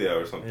ਗਲਤ ਆ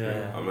or something.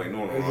 I'm like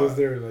no it's just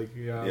their like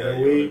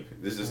way.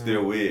 This is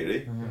their way,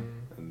 right?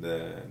 And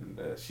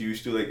then she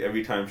used to like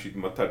every time she'd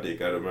matha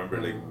take, I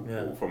remember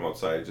like from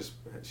outside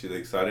just she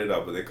like started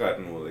up with the cut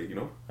and like,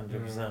 you know,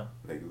 100%.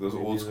 like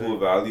those old school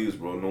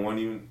values, bro. No one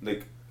even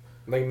like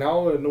now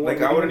no one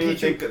like I wouldn't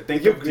even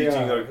think of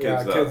teaching our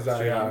kids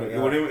that. It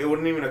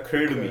wouldn't even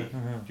occur to me.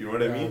 Do you know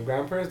what I mean?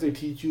 Grandparents, they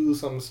teach you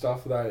some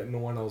stuff that no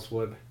one else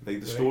would.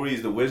 Like the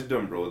stories, the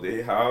wisdom, bro. They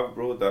have,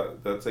 bro.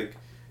 That's like,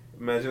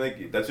 imagine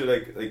like that's your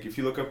like if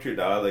you look up to your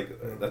dad, like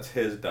that's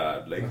his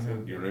dad. Like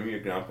you know what I mean?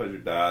 Your grandpa's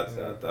your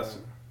dad's dad.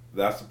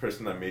 That's the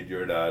person that made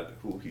your dad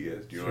who he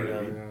is. Do you know what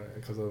I mean? Yeah,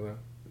 because of that.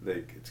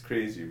 Like it's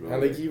crazy, bro.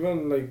 And like even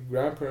like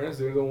grandparents,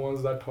 they're the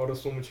ones that taught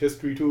us so much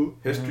history too.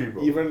 History,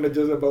 bro. Even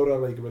just about our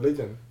like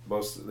religion.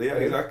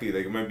 Exactly.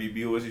 Like my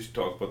BB always used to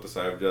talk about the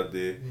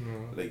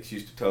Sahibjade. Like she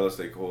used to tell us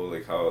like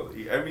like how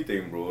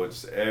everything, bro.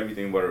 It's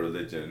everything but a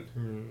religion,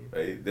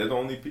 right? They're the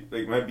only people.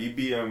 Like my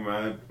BB and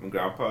my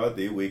grandpa,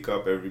 they wake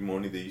up every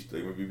morning. They used to,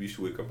 like my BB used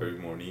to wake up every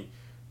morning,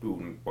 do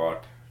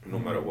pot, no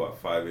matter what.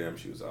 5 a.m.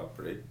 she was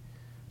up, right?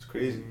 It's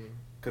crazy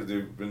because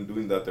they've been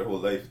doing that their whole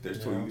life. They're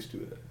so used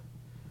to it.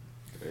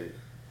 Right.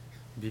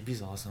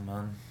 BB's awesome,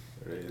 man.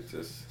 Right, it's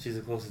just she's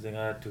the closest thing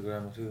I had to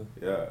grandma too.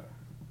 Yeah,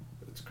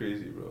 it's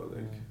crazy, bro.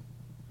 Like,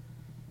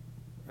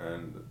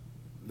 and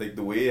like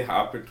the way it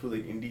happened too.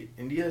 Like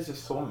India is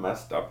just so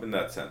messed up in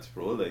that sense,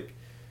 bro. Like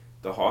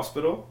the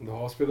hospital.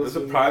 It's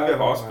a private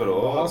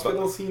hospital. The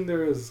hospital scene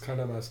there is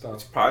kind of messed up.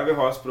 It's private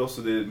hospital,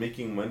 so they're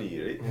making money,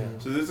 right?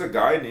 So there's a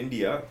guy in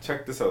India.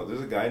 Check this out.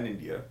 There's a guy in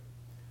India.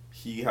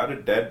 He had a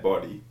dead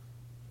body.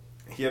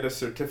 He had a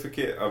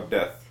certificate of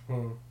death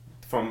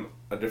from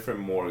a different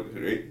morgue,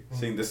 right?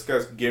 Saying this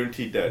guy's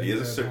guaranteed dead. He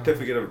has a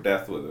certificate of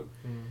death with him.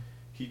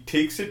 He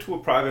takes it to a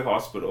private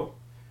hospital,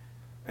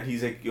 And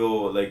he's like,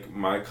 yo, like,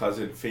 my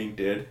cousin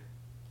fainted.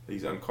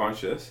 He's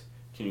unconscious.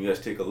 Can you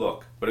guys take a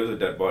look? But it was a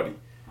dead body.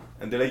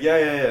 And they're like,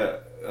 yeah.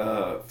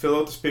 Fill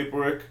out this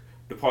paperwork,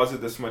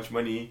 deposit this much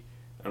money,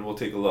 and we'll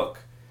take a look.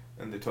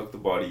 And they took the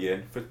body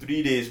in. For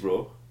 3 days,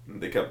 bro.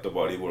 They kept the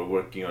body. We're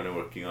working on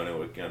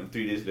it.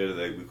 3 days later,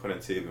 like, we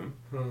couldn't save him.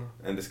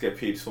 And this guy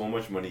paid so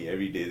much money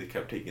every day. They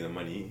kept taking the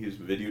money. He was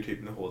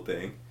videotaping the whole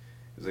thing.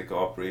 It was like an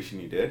operation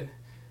he did.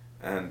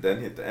 And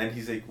then at the end,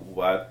 he's like,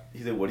 what?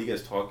 He's like, what are you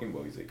guys talking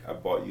about? He's like, I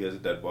bought you guys a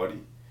dead body.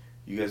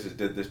 You guys just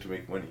did this to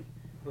make money.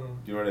 Do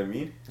you know what I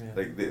mean? Yeah.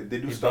 Like, they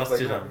do stuff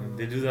like that.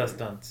 They do that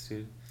stunts,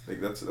 dude.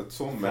 Like, that's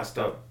so messed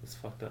up. It's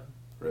fucked up.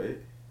 Right?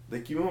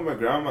 Like, even with my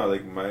grandma,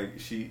 like,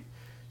 she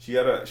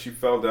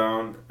fell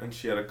down and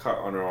she had a cut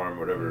on her arm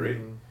or whatever,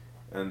 right?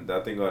 And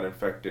that thing got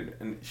infected.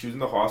 And she was in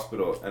the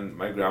hospital, and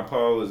my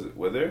grandpa was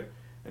with her,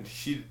 and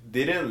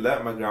they didn't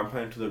let my grandpa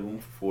into the room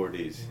for 4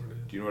 days.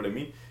 Do you know what I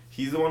mean?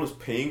 He's the one who's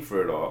paying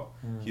for it all.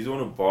 He's the one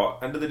who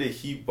bought. End of the day,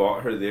 he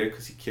bought her there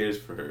because he cares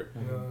for her.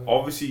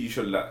 Obviously, you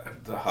should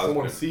let the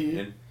husband see.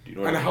 in. Do you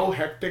know and what I how mean?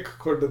 hectic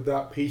could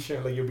that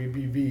patient, like your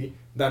BBB,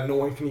 that no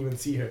one can even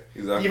see her.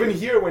 Exactly. Even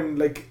here, when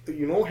like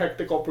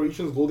hectic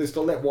operations go, they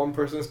still let one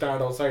person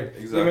stand outside.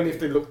 Exactly. Even if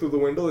they look through the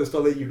window, they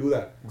still let you do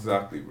that.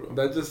 Exactly, bro.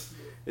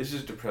 It's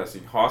just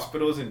depressing.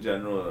 Hospitals in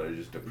general are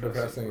just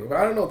depressing. But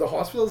I don't know, the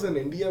hospitals in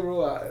India,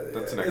 bro.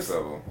 That's next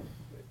level.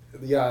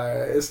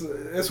 Yeah,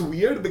 it's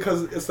weird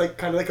because it's like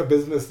kind of like a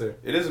business there.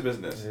 It is a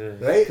business,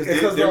 right?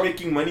 Because they're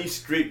making money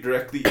straight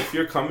directly. If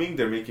you're coming,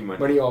 they're making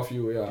money off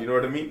you. Yeah, you know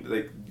what I mean?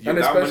 Like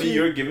that money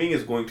you're giving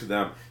is going to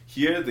them.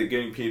 Here, they're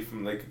getting paid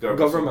from like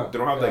government. So they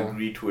don't have like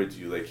greed towards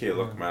you. Like, hey,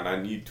 look, man,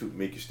 I need to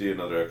make you stay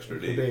another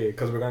extra day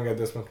because we're gonna get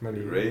this much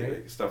money, right?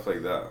 Like, stuff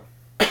like that.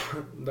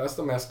 That's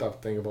the messed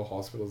up thing about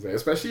hospitals there,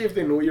 especially if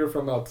they know you're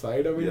from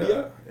outside of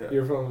India.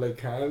 You're from like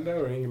Canada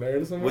or England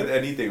or somewhere. With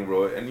anything,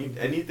 bro.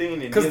 Anything in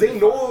India. Because they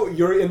know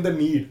you're in the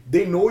need.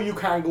 They know you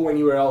can't go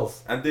anywhere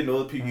else. And they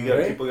know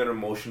people get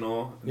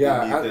emotional.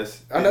 Yeah,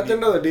 and at the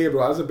end of the day,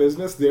 bro, as a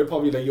business, they're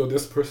probably like, yo,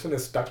 this person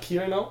is stuck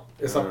here now.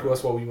 It's up to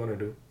us what we want to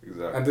do.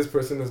 Exactly. And this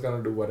person is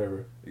gonna do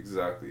whatever.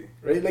 Exactly.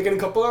 Right? Like in a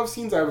couple of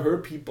scenes, I've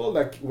heard people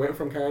that went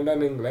from Canada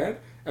and England,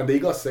 and they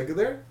got sick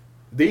there.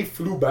 They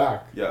flew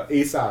back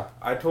ASAP.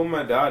 I told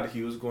my dad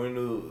he was going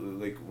to,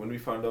 like, when we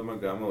found out my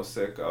grandma was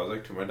sick, I was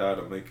like to my dad,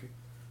 I'm like,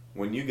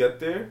 when you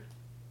get there,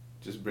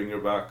 just bring her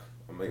back.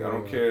 I'm like, I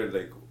don't care,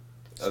 like,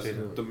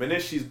 the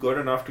minute she's good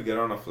enough to get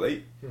on a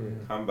flight,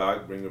 come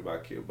back, bring her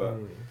back here. But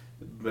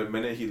the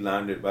minute he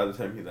landed, by the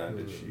time he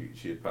landed,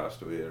 she had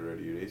passed away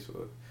already, right?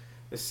 So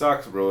it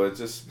sucks, bro. It's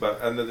just, but at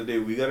the end of the day,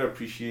 we gotta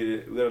appreciate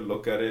it. We gotta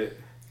look at it.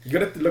 You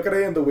gotta look at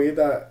it in the way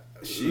that,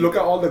 look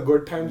at all the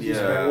good times you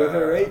spent with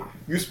her, right?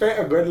 You spent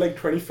a good like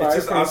 25, it's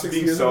just 26 us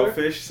being years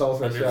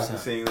selfish, yeah.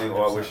 Saying like,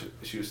 oh, I wish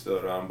she was still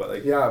around, but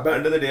like, but at the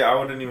end of the day, I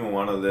wouldn't even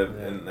want to live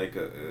in like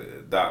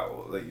that,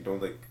 like, you know,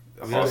 like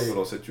a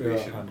hospital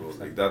situation, bro.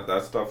 Like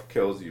that stuff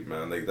kills you,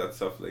 man. Like that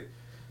stuff, like,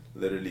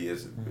 literally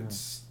is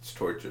it's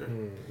torture.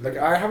 Like,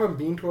 I haven't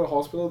been to a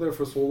hospital there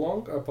for so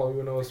long. I probably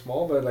when I was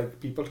small, but like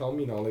people tell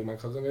me now, like my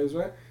cousin guys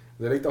went.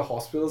 They're like, the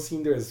hospital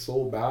scene there is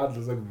so bad.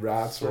 There's like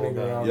rats running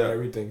around and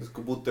everything. It's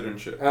kabutar and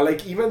shit. And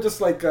like even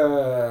just like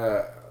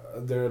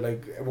they're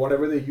like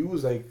whatever they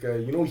use, like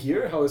you know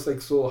here how it's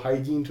like so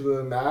hygiene to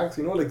the max,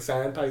 you know, like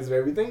sanitizer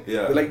everything.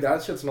 Yeah. They're like,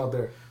 that shit's not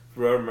there.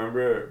 Bro,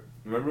 remember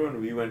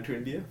when we went to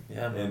India?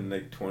 Yeah, man. In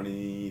like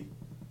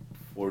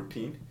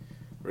 2014,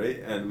 right?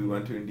 And we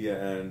went to India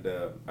and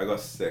I got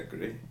sick,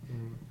 right?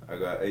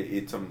 I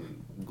ate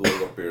some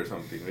golgappe or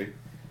something, right?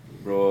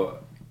 Bro,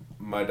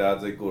 my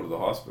dad's like, go to the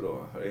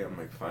hospital, right? I'm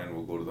like, fine,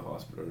 we'll go to the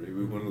hospital, right?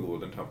 We were going to the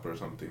Golden Temple or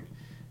something.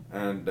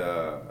 And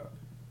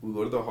we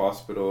go to the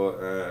hospital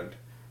and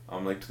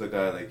I'm like to the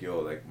guy, like, yo,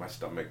 like, my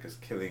stomach is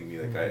killing me.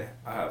 Like,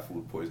 I have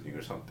food poisoning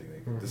or something.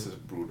 Like, this is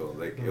brutal.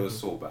 Like, it was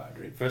so bad,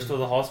 right? First of all,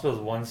 the hospital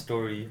is one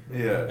story.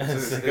 Yeah.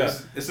 It's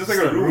just like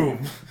a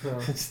room.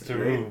 It's the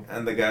room.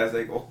 And the guy's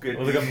like, okay. It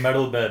was like a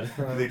metal bed.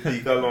 Like,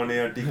 tika lone.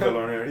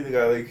 The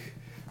guy like,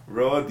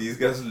 bro, these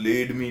guys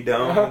laid me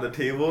down on the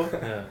table.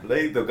 Yeah.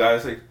 Like, the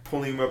guy's like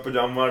pulling my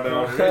pajama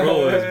down. Right?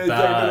 Bro, it's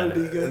bad.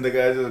 And the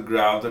guy just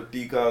grabs the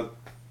tika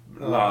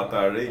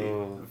lata, right?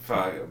 Oh.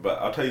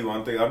 But I'll tell you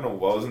one thing, I don't know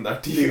what was in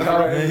that tika.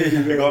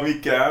 They got me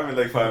calm in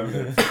like 5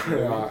 minutes.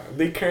 Yeah,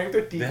 they cranked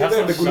the tika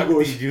and the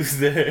glucose juice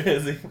there.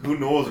 Who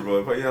knows,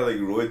 bro? If I had like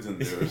roids in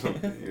there or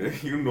something.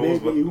 Who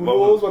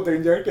knows what they're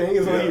injecting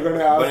is what you're gonna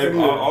have. But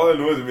all I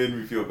know is it made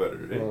me feel better,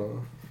 right?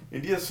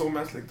 India's so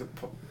messed, like the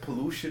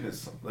pollution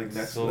is like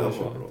next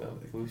level, bro.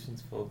 Like,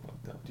 pollution's so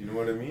fucked up. Do you know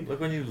what I mean? Look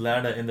when you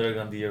land at Indira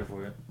Gandhi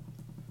Airport,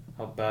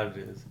 how bad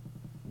it is.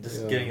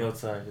 Just getting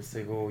outside, it's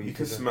like, oh, you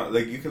can smell,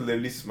 like, you can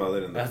literally smell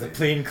it in the as the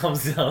plane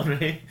comes down,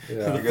 right?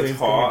 Yeah, it gets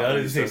hot.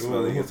 And you start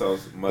smelling it.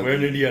 Sounds muggy. We're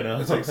in India now.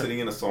 It's like sitting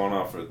in a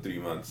sauna for 3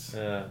 months.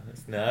 Yeah,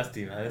 it's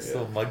nasty, man. It's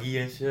so muggy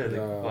and shit.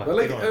 Yeah.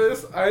 Like, fuck,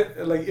 but like,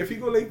 like if you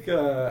go like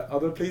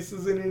other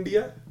places in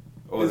India,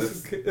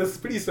 it's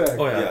pretty sad.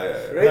 Oh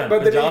yeah, right. Man,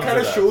 but then it kind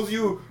of shows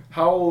you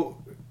how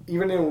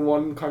even in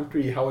one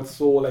country how it's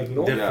so like, you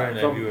know, different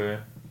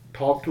everywhere.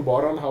 top to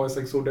bottom, how it's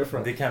like so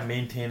different. They can't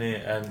maintain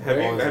it. And have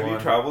you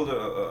traveled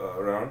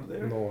around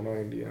there? No,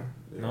 India.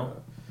 Yeah. No?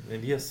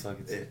 India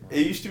sucks. It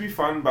used to be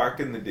fun back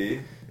in the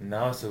day.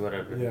 Now it's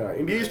whatever. Yeah,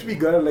 India used to be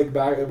good like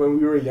back when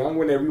we were young,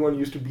 when everyone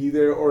used to be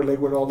there, or like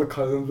when all the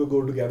cousins would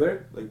go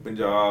together. Like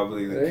Punjab,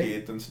 like the Right?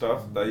 Kate and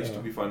stuff. That used to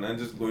be fun. And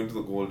just going to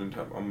the Golden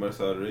Temple,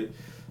 Amritsar, right?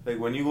 Like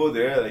when you go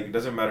there, like it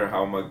doesn't matter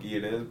how muggy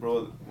it is,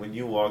 bro. When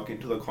you walk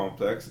into the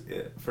complex,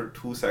 for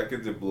 2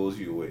 seconds it blows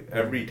you away.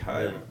 Every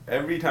time. Yeah.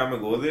 Every time I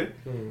go there,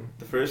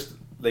 the first,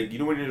 like, you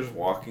know when you're just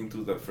walking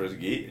through the first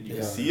gate and you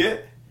can see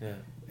it? Yeah.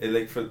 It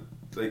like for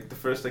like the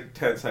first like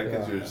 10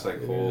 seconds you're just like,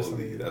 It is holy,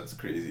 amazing. that's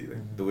crazy.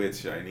 Like the way it's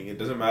shining, it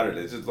doesn't matter.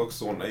 It just looks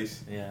so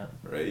nice, Yeah.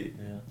 right?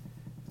 Yeah.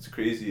 It's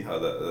crazy how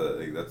that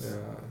like that's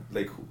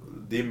like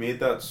they made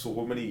that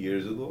so many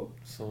years ago.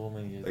 So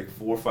many years. Like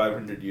 400 or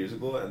 500 years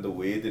ago, and the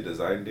way they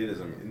designed it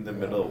is in the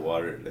middle of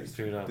water. Like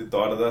straight up. they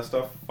thought of that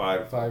stuff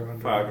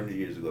 500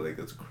 years ago. Like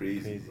that's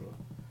crazy, bro.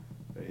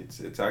 Right?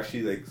 It's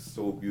actually like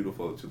so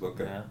beautiful to look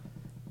at,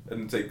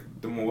 and it's like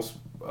the most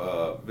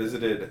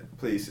visited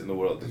place in the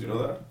world. Did you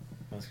know that?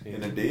 That's crazy.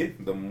 In a day,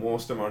 the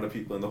most amount of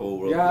people in the whole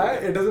world. Yeah,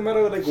 it doesn't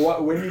matter like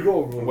when you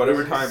go, bro.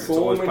 Whatever time, it's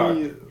always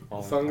many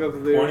packed.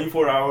 sanghas there.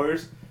 24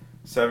 hours,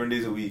 7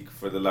 days a week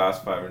for the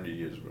last 500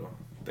 years, bro.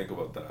 Think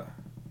about that.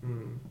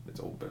 It's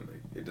open,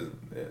 like it doesn't.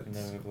 It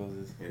never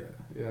closes.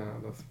 Yeah,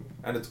 that's.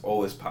 And it's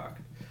always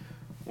packed.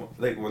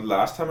 Like when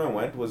last time I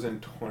went was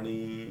in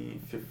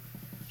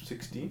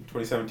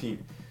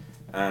 2017,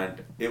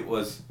 and it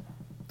was,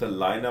 the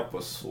lineup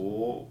was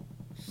so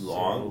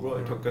long, bro.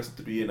 It took us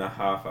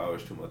 3.5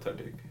 hours to Matha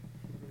Tek.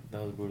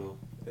 That was brutal.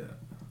 Yeah,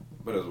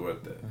 but it was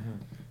worth it.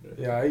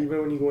 Yeah,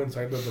 even when you go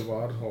inside the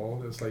Dawar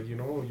hall, it's like, you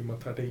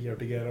Matha Tek, you have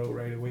to get out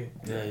right away.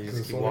 Yeah, you just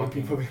there's keep so walking.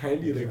 many people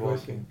behind you, Keep like walking.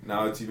 pushing.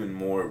 Now it's even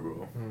more,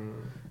 bro.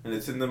 And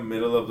it's in the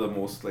middle of the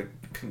most like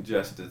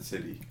congested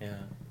city. Yeah.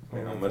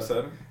 Like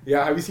Amritsar.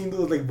 Yeah, have you seen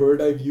those like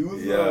bird eye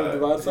views of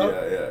Dawar Sahib?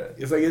 Yeah.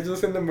 It's like it's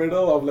just in the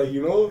middle of like,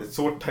 It's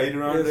so tight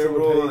around It's there, so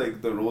bro. tight.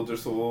 Like the roads are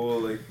so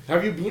like.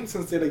 Have you been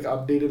since they like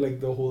updated like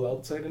the whole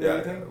outside and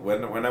everything?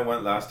 When I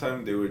went last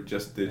time, they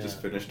just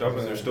finished up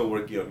and they're still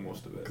working on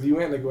most of it. Because you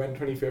went like when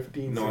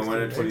 2015. No, 16, I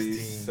went in right?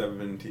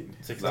 2017.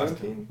 16. Last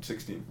 17? time.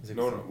 16.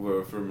 No,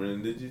 we're for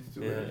Mirindiji.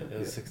 Yeah, it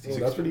was 16. Oh,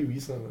 that's pretty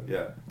recent.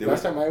 Man. Yeah.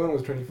 Last time I went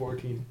was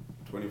 2014.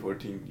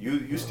 2014.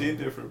 You stayed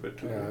there for a bit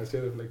too. Yeah, I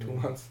stayed there for like 2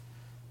 months.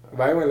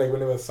 But I went like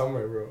when it was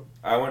summer, bro.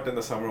 I went in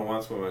the summer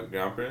once with my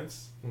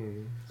grandparents.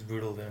 It's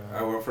brutal there, man.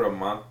 I went for a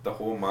month. The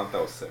whole month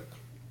I was sick.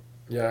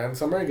 Yeah, and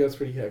summer it gets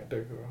pretty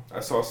hectic, bro. I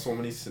saw so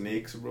many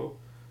snakes, bro.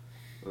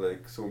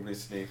 Like so many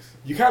snakes.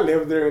 You can't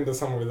live there in the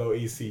summer without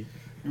AC.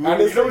 You know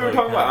we were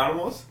talking about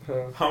animals?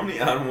 Huh. How many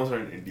animals are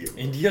in India? Bro?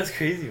 India's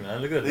crazy,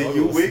 man. Look at Like, all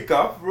you those. wake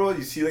up, bro.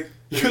 You see like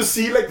You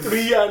see like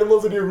 3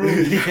 animals in your room.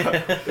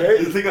 Right?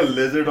 There's like a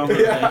lizard on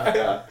the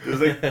Yeah. There's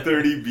like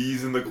 30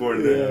 bees in the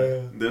corner.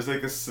 Yeah. There's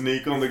like a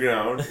snake on the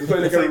ground. It's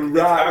like a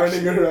rat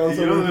running around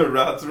You know somewhere. the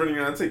rats running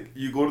around. It's like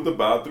you go to the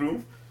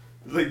bathroom.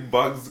 There's like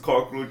bugs,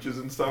 cockroaches,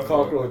 and stuff.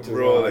 Cockroaches,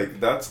 bro. yeah. Like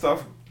that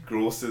stuff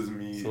grosses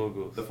me So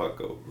gross. the fuck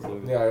out, bro. So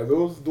gross. Yeah,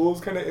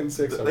 those kind of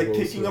insects are Like gross,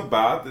 taking too. a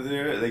bath in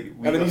there, like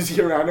And then you see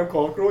a random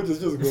cockroach, it's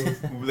just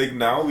gross. like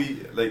now we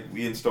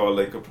installed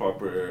like a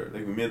proper,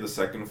 like we made the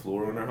second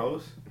floor on our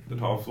house. The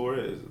top floor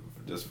is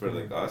just for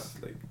like us,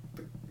 like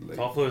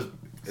Top floor is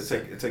it's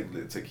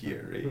like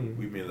here, right?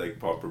 We made like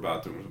proper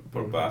bathrooms,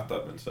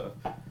 bathtub and stuff.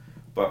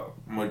 But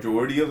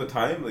majority of the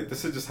time, like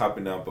this has just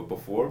happened now, but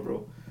before,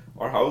 bro,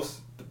 our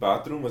house, the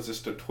bathroom was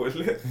just a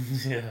toilet,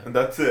 yeah. and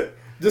that's it.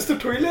 Just the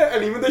toilet,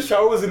 and even the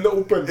shower was in the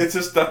open. It's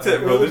just that's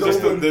it, bro.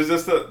 There's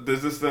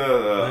just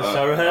The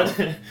shower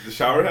head. the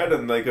shower head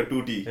and like a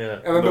tootie. Yeah.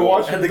 And then the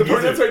washroom, and the the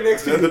toilet's geyser. right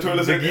next to And you. the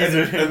toilet's The like,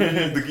 geyser.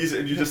 and the geyser,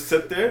 and you just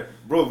sit there,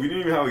 bro. We didn't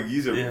even have a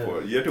geyser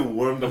before. You had to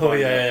warm the Oh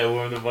body. yeah,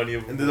 warm the body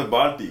up. And there's a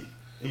balti.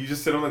 And you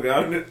just sit on the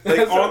ground,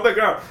 like on the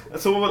ground. And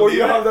so what Or they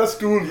you have that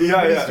stool.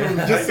 Yeah. Stool,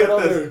 I just sit get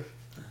on this. there.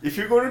 If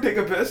you're going to take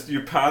a piss,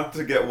 you pant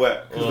to get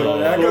wet. Because Oh.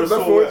 Yeah, the because the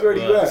floor's floor's so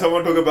already Yeah. wet.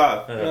 Someone took a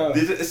bath. Yeah.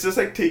 It's just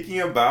like taking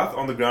a bath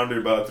on the ground of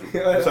your bathroom,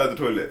 Yeah. beside the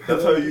toilet.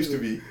 That's how it used to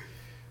be.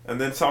 And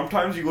then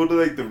sometimes you go to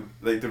like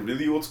the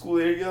really old school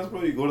areas,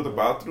 bro. You go to the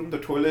bathroom, the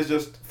toilet is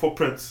just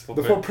footprints.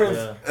 The footprints.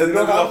 Yeah. And You there's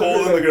don't a have to hole do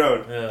in the that.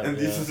 ground. Yeah, And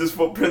this yeah. is just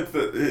footprints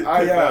that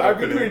I've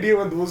been to India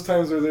when those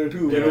times were there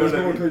too. You There know was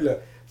what I no mean?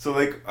 toilet. So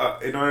like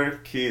in our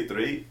Kate,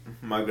 right,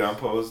 my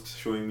grandpa was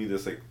showing me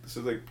this, like this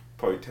is like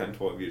probably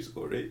 10-12 years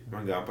ago, right?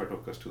 My grandpa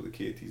took us to the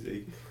Kate. He's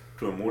like,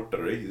 to a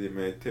motor, right? He's like,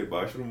 मैं इत्थे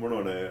bathroom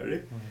बनाना है,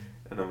 right?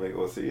 And I'm like,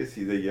 oh serious?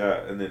 He's like,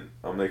 yeah. And then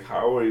I'm like,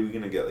 how are we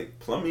gonna get like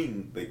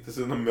plumbing? Like this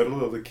is in the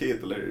middle of the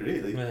Kate, like,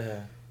 right? Like, Yeah.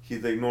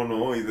 he's like,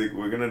 no. He's like,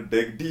 we're gonna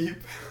dig deep,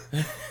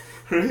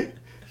 right?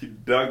 He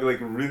dug like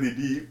really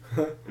deep,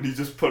 and he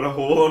just put a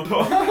hole on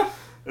top,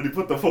 and he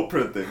put the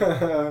footprint in.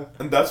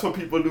 And that's what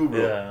people do,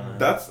 bro. Yeah.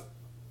 That's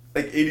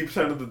like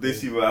 80% of the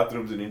desi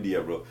bathrooms in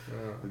India, bro.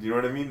 Yeah. Do you know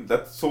what I mean?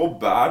 That's so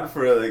bad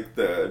for like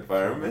the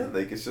environment.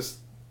 Like it's just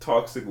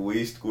toxic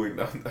waste going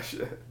down that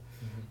shit.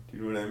 Do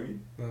you know what I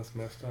mean? That's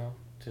messed up.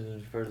 To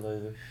the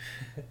fertilizer.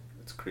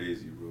 It's It's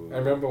crazy, bro. I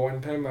remember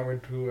one time I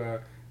went to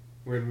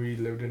when we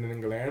lived in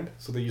England,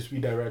 so there used to be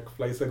direct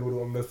flights that go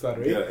to Amritsar,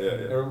 right? Yeah.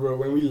 I remember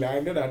when we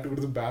landed, I had to go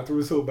to the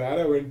bathroom so bad.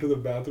 I went to the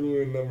bathroom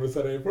in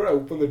Amritsar airport. I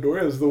opened the door.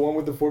 It was the one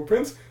with the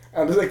footprints,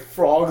 and there's like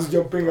frogs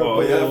jumping up.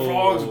 Oh yeah,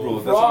 frogs, bro.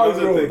 Frogs,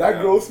 bro. Thing, that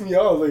grossed me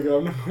out. I was like,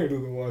 I'm not going to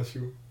the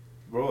washroom.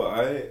 Bro,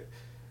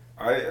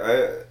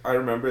 I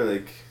remember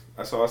like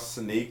I saw a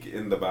snake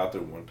in the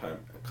bathroom one time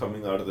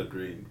coming out of the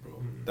drain, bro.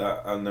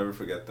 That I'll never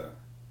forget that.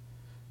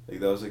 Like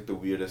that was like the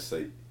weirdest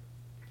sight.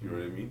 You know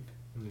what I mean?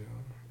 Yeah.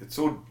 It's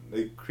so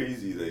like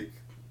crazy, like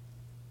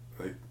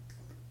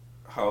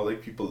how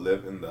like people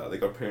live in that,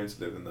 like our parents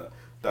live in that.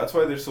 That's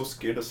why they're so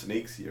scared of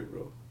snakes here,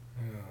 bro.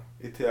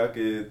 Yeah.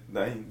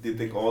 They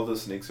think all the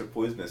snakes are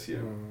poisonous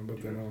here.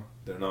 But they're not.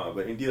 They're not.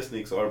 But India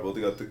snakes are, bro.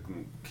 They got the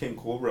king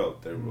cobra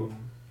out there, bro.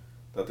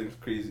 That thing's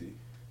crazy,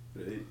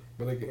 right?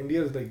 But like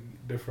India is like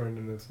different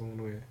in its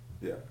own way.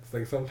 Yeah. It's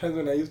like sometimes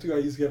when I used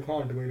to get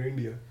haunted going to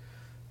India.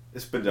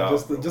 It's Punjab.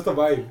 Just the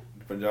vibe.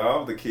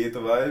 Punjab, the Khet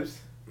vibes.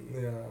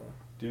 Yeah.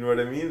 Do you know what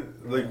I mean?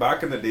 Like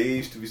back in the day, it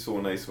used to be so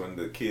nice when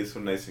the Khets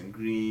were nice and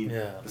green.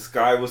 Yeah. The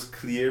sky was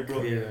clear, bro.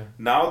 Clear.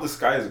 Now the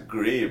sky is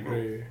grey, bro.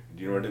 Grey.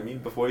 Do you know what I mean?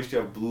 Before, you used to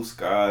have blue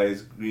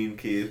skies, green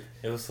Khet.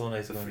 It was so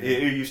nice. The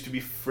air used to be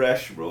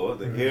fresh, bro.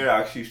 The air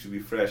actually used to be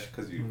fresh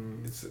because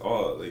it's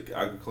all like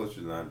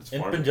agriculture land. It's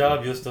in farming.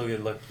 Punjab, you'll still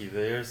get lucky.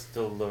 The air's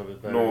still a little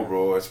bit better. No,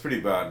 bro, it's pretty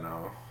bad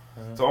now.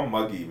 It's all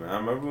muggy, man. I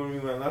remember when we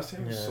went last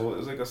time. Yeah. So it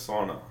was like a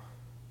sauna.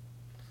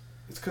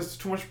 It's because it's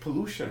too much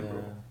pollution,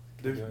 bro.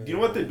 Do you know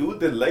what they do?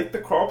 They light the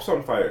crops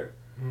on fire.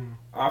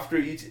 After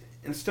each,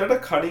 instead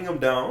of cutting them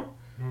down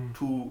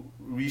to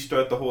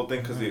restart the whole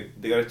thing, because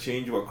they gotta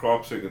change what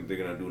crops they're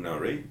gonna do now,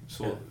 right?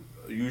 So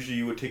usually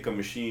you would take a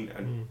machine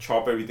and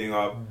chop everything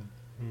up.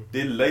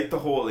 They light the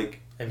whole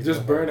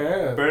just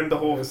burn the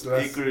whole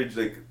acreage,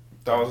 like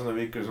thousands of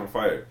acres on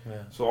fire.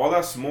 Yeah. So all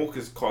that smoke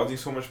is causing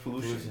so much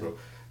pollution, bro.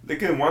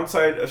 Like in one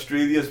side,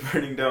 Australia is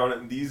burning down,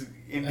 and these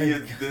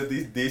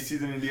these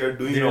desis in India are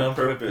doing it on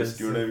purpose.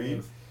 Do you know what I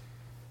mean?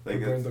 Like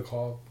burn the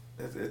crop.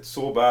 It's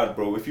so bad,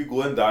 bro. If you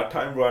go in that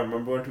time, bro, I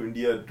remember going to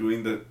India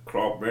during the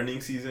crop burning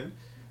season.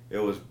 It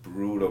was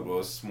brutal,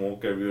 bro.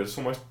 Smoke everywhere.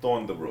 So much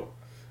tonda, bro.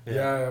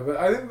 Yeah, but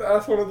I think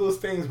that's one of those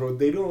things, bro.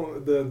 They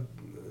don't, the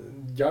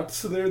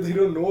Jats there, they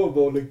don't know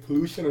about like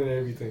pollution and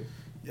everything.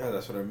 Yeah,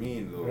 that's what I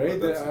mean, though. Right?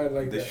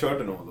 They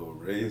should know, though,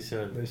 right?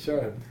 They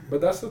should.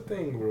 But that's the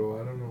thing,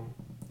 bro. I don't know.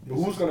 But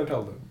who's gonna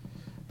tell them?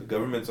 The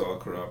government's all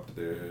corrupt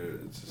there.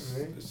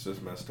 It's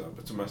just messed up.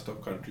 It's a messed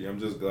up country. I'm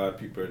just glad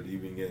people are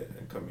leaving it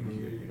and coming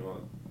here. You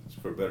know, it's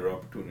for better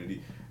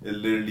opportunity. It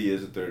literally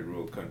is a third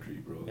world country,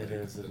 bro.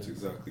 That's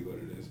exactly what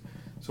it is.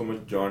 So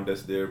much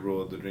jaundice there,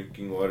 bro. The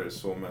drinking water is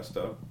so messed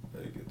up.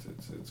 Like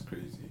it's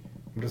crazy.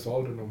 But it's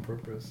all done on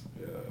purpose.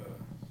 Yeah.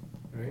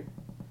 Right.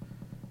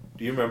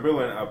 Do you remember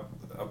when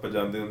ਆਪਾਂ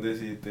ਜਾਂਦੇ ਹੁੰਦੇ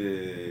ਸੀ ਤੇ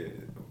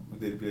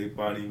they'd be like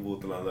ਪਾਣੀ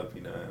ਬੋਤਲਾਂ ਦਾ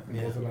ਪੀਣਾ ਹੈ?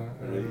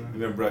 Right.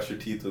 You even brush your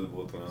teeth with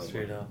ਬੋਤਲਾਂ ਦਾ.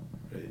 Straight up.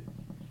 Right.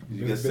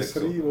 You get sick.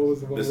 What was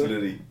the one?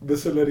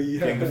 Bisleri.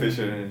 Yeah.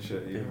 Kingfisher and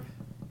shit. You know.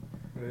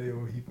 Yeah.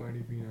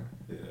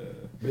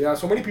 But yeah,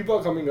 so many people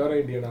are coming out of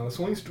India now.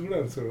 So many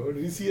students, bro.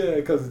 Did you see it?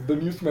 Because the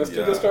new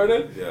semester just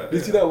started. Yeah. Did you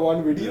see that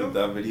one video? Yeah,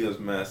 that video is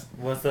messed.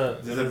 What's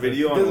that? There's a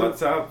video on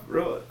WhatsApp,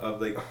 bro, of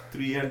like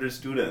 300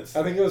 students.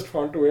 I think it was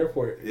Toronto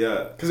Airport.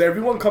 Yeah. Because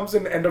everyone comes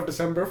in end of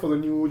December for the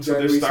new January So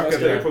they're stuck semester.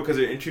 at the airport because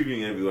they're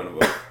interviewing everyone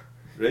about it.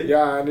 Right?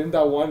 Yeah, and in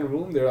that one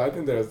room there, I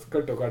think there's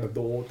student.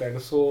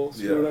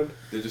 Yeah.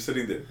 They're just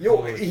sitting there.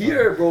 Yo,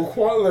 here, bro,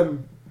 Kuala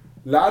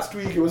last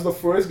week, it was the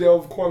first day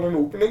of Kuala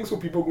opening, so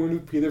people are going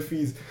to pay their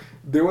fees.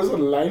 There was a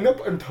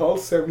lineup until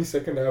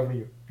 72nd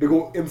Avenue. They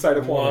go inside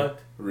of Kuala. What?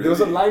 Really? There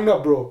was a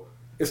lineup, bro.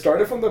 It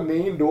started from the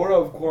main door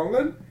of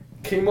Kuala,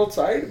 came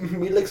outside,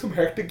 made like some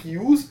hectic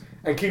queues,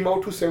 and came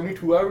out to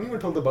 72 Avenue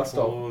until the bus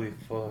stop. Holy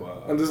fuck.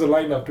 Wow. And there's a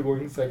lineup to go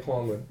inside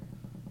Kuala.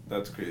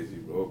 That's crazy,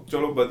 bro.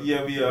 Chalo, but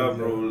yeah, we are,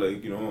 bro.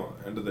 Like, you know,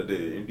 end of the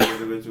day, India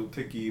is a bit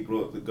thicky, bro.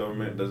 The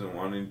government doesn't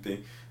want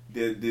anything.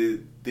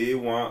 They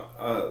want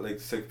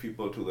like sick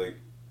people to like,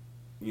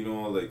 you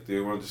know, like they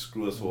want to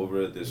screw us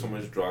over. There's so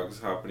much drugs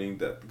happening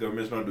that the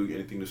government's not doing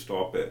anything to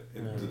stop it.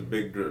 There's a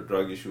big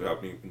drug issue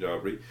happening in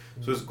Punjab, right?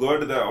 So it's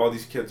good that all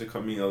these kids are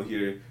coming out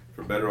here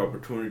for better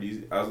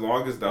opportunities, as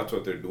long as that's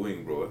what they're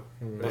doing, bro.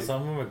 Right? But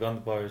some of them are gun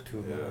bars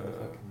too, man. Yeah. They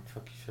fucking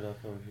fuck you shit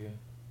up over here.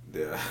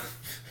 Yeah,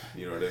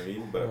 you know what I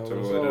mean? But Well,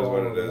 it is so,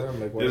 what it is.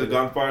 like, There's a what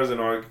gunfires in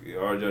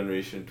our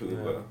generation too,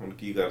 Yeah. but hun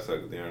ki kar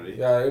sakte hain, right?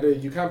 Yeah,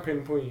 you can't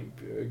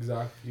pinpoint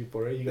exact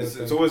people, right?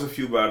 It's always a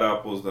few bad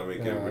apples that make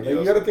everybody like else.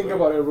 you gotta think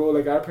about it, bro.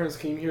 Like our parents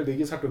came here, they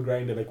just have to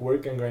grind it, like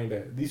work and grind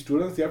it. These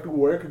students, they have to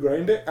work,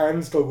 grind it,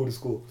 and still go to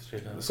school.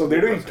 Straight up. So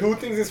they're doing two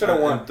things instead of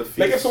one.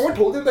 Like if someone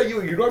told them that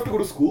you don't have to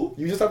go to school,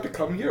 you just have to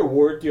come here,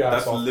 work your ass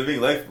That's off. living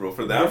life, bro.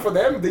 For them, But for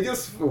them, they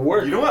just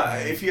work. You know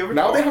what? If you ever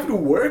now they have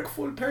to work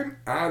full time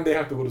and they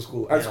have to go to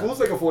school. And school's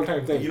like a full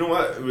time thing. You know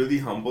what really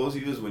humbles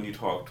you is when you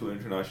talk to an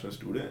international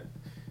student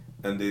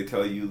and they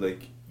tell you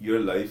like your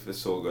life is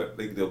so good.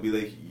 Like they'll be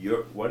like,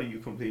 what are you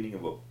complaining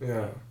about?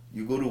 Yeah.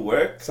 You go to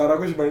work, Sara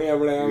kuch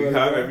we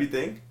have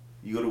everything,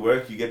 You go to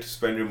work, you get to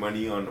spend your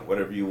money on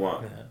whatever you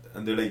want. Yeah.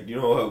 And they're like, you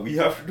know what we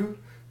have to do?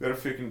 We gotta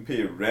freaking pay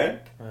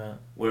rent,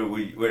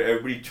 where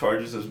everybody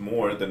charges us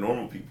more than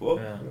normal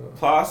people. Yeah.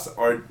 Plus,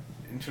 our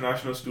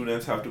international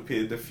students have to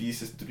pay the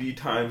fees is 3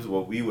 times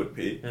what we would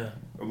pay. Yeah.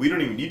 We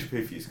don't even need to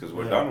pay fees because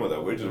we're done with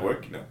that. We're just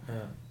working now.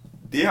 Yeah.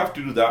 They have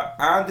to do that,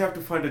 and they have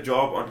to find a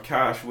job on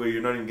cash where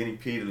you're not even getting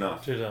paid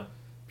enough. Straight up.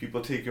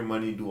 People take your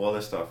money, do all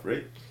that stuff,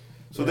 right?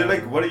 So they're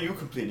like, "What are you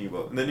complaining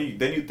about?" And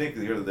then you think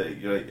that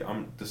you're like,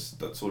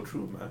 That's so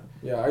true, man.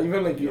 Yeah,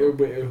 even like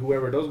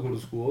whoever does go to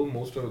school,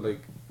 most of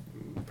like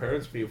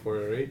parents pay for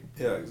it, right?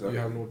 Yeah, exactly. You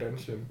have no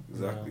tension.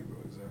 Exactly, bro.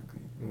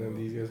 Exactly. And then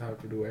these guys have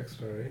to do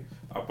extra, right?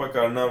 ਆਪਾਂ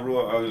ਕਰਨਾ bro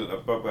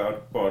ਆਪਾਂ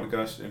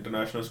podcast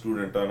international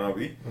student ਆ ਨਾ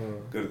ਵੀ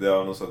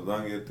ਗੁਰਦਿਆਲ ਨੂੰ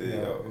ਸੱਦਾਂਗੇ ਤੇ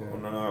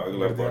ਉਹਨਾਂ ਨਾਲ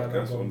ਅਗਲਾ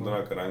podcast ਉਹਨਾਂ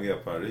ਨਾਲ ਕਰਾਂਗੇ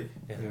ਆਪਾਂ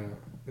right? Yeah.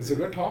 It's a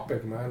good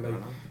topic, man.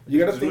 Like you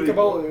gotta think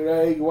about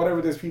like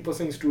whatever there's people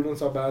saying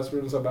students are bad,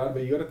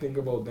 but you gotta think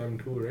about them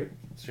too, right?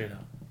 Straight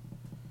up.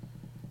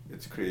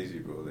 It's crazy,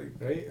 bro.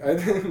 Like right? I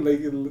think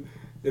like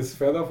it's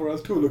fed up for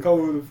us too. Look how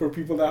for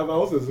people that have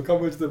houses, look how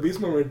much the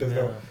basement rent is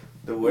now.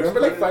 The worst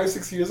Remember like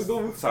 5-6 years ago?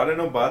 ਸਾਰੇ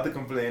ਨੂੰ ਬਾਅਦ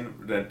complain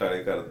rent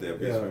ਵਾਲੇ ਕਰਦੇ ਆ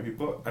basement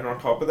people, and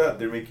on top of that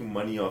they're making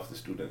money off the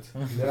students.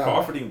 They're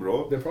profiting, bro.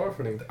 They're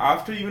profiting.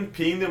 After even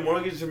paying their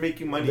mortgage, they're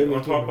making money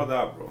on top of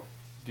that, bro.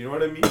 Do you know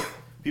what I mean?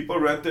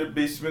 People rent their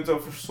basements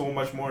out for so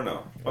much more now.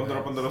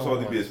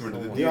 1500 the basement.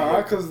 Yeah,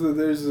 because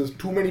there's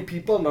too many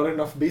people, not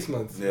enough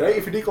basements.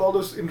 Right? If you take all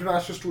those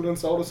international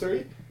students out of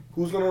Surrey,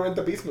 who's gonna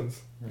rent the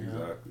basements?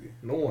 Exactly.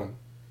 No one.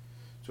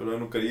 ਚਲੋ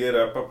ਇਹਨੂੰ ਕਰੀਏ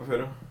wrap up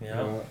ਫਿਰ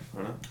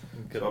ਹਨਾ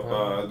ਸੋ ਆਪਾਂ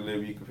ਅਗਲੇ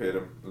week ਫਿਰ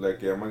ਲੈ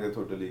ਕੇ ਆਵਾਂਗੇ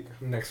ਤੁਹਾਡੇ ਲਈ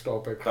next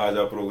topic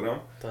ਤਾਜ਼ਾ ਪ੍ਰੋਗਰਾਮ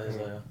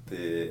ਤੇ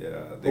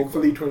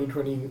hopefully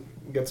 2020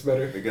 gets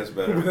better. It gets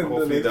better.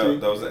 Hopefully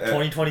that was the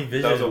 2020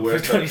 vision. That was a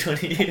worst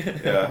 2020.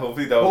 Yeah,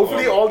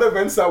 hopefully all the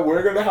events that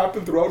were gonna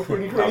happen throughout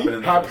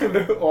 2020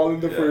 happened all in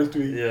the first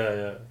week.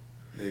 Yeah.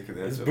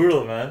 It's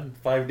brutal, man.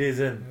 5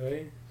 days in.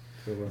 Right.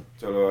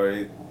 Chalo,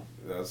 alright.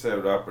 That's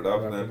it. Wrap it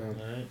up then.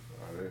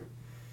 Alright.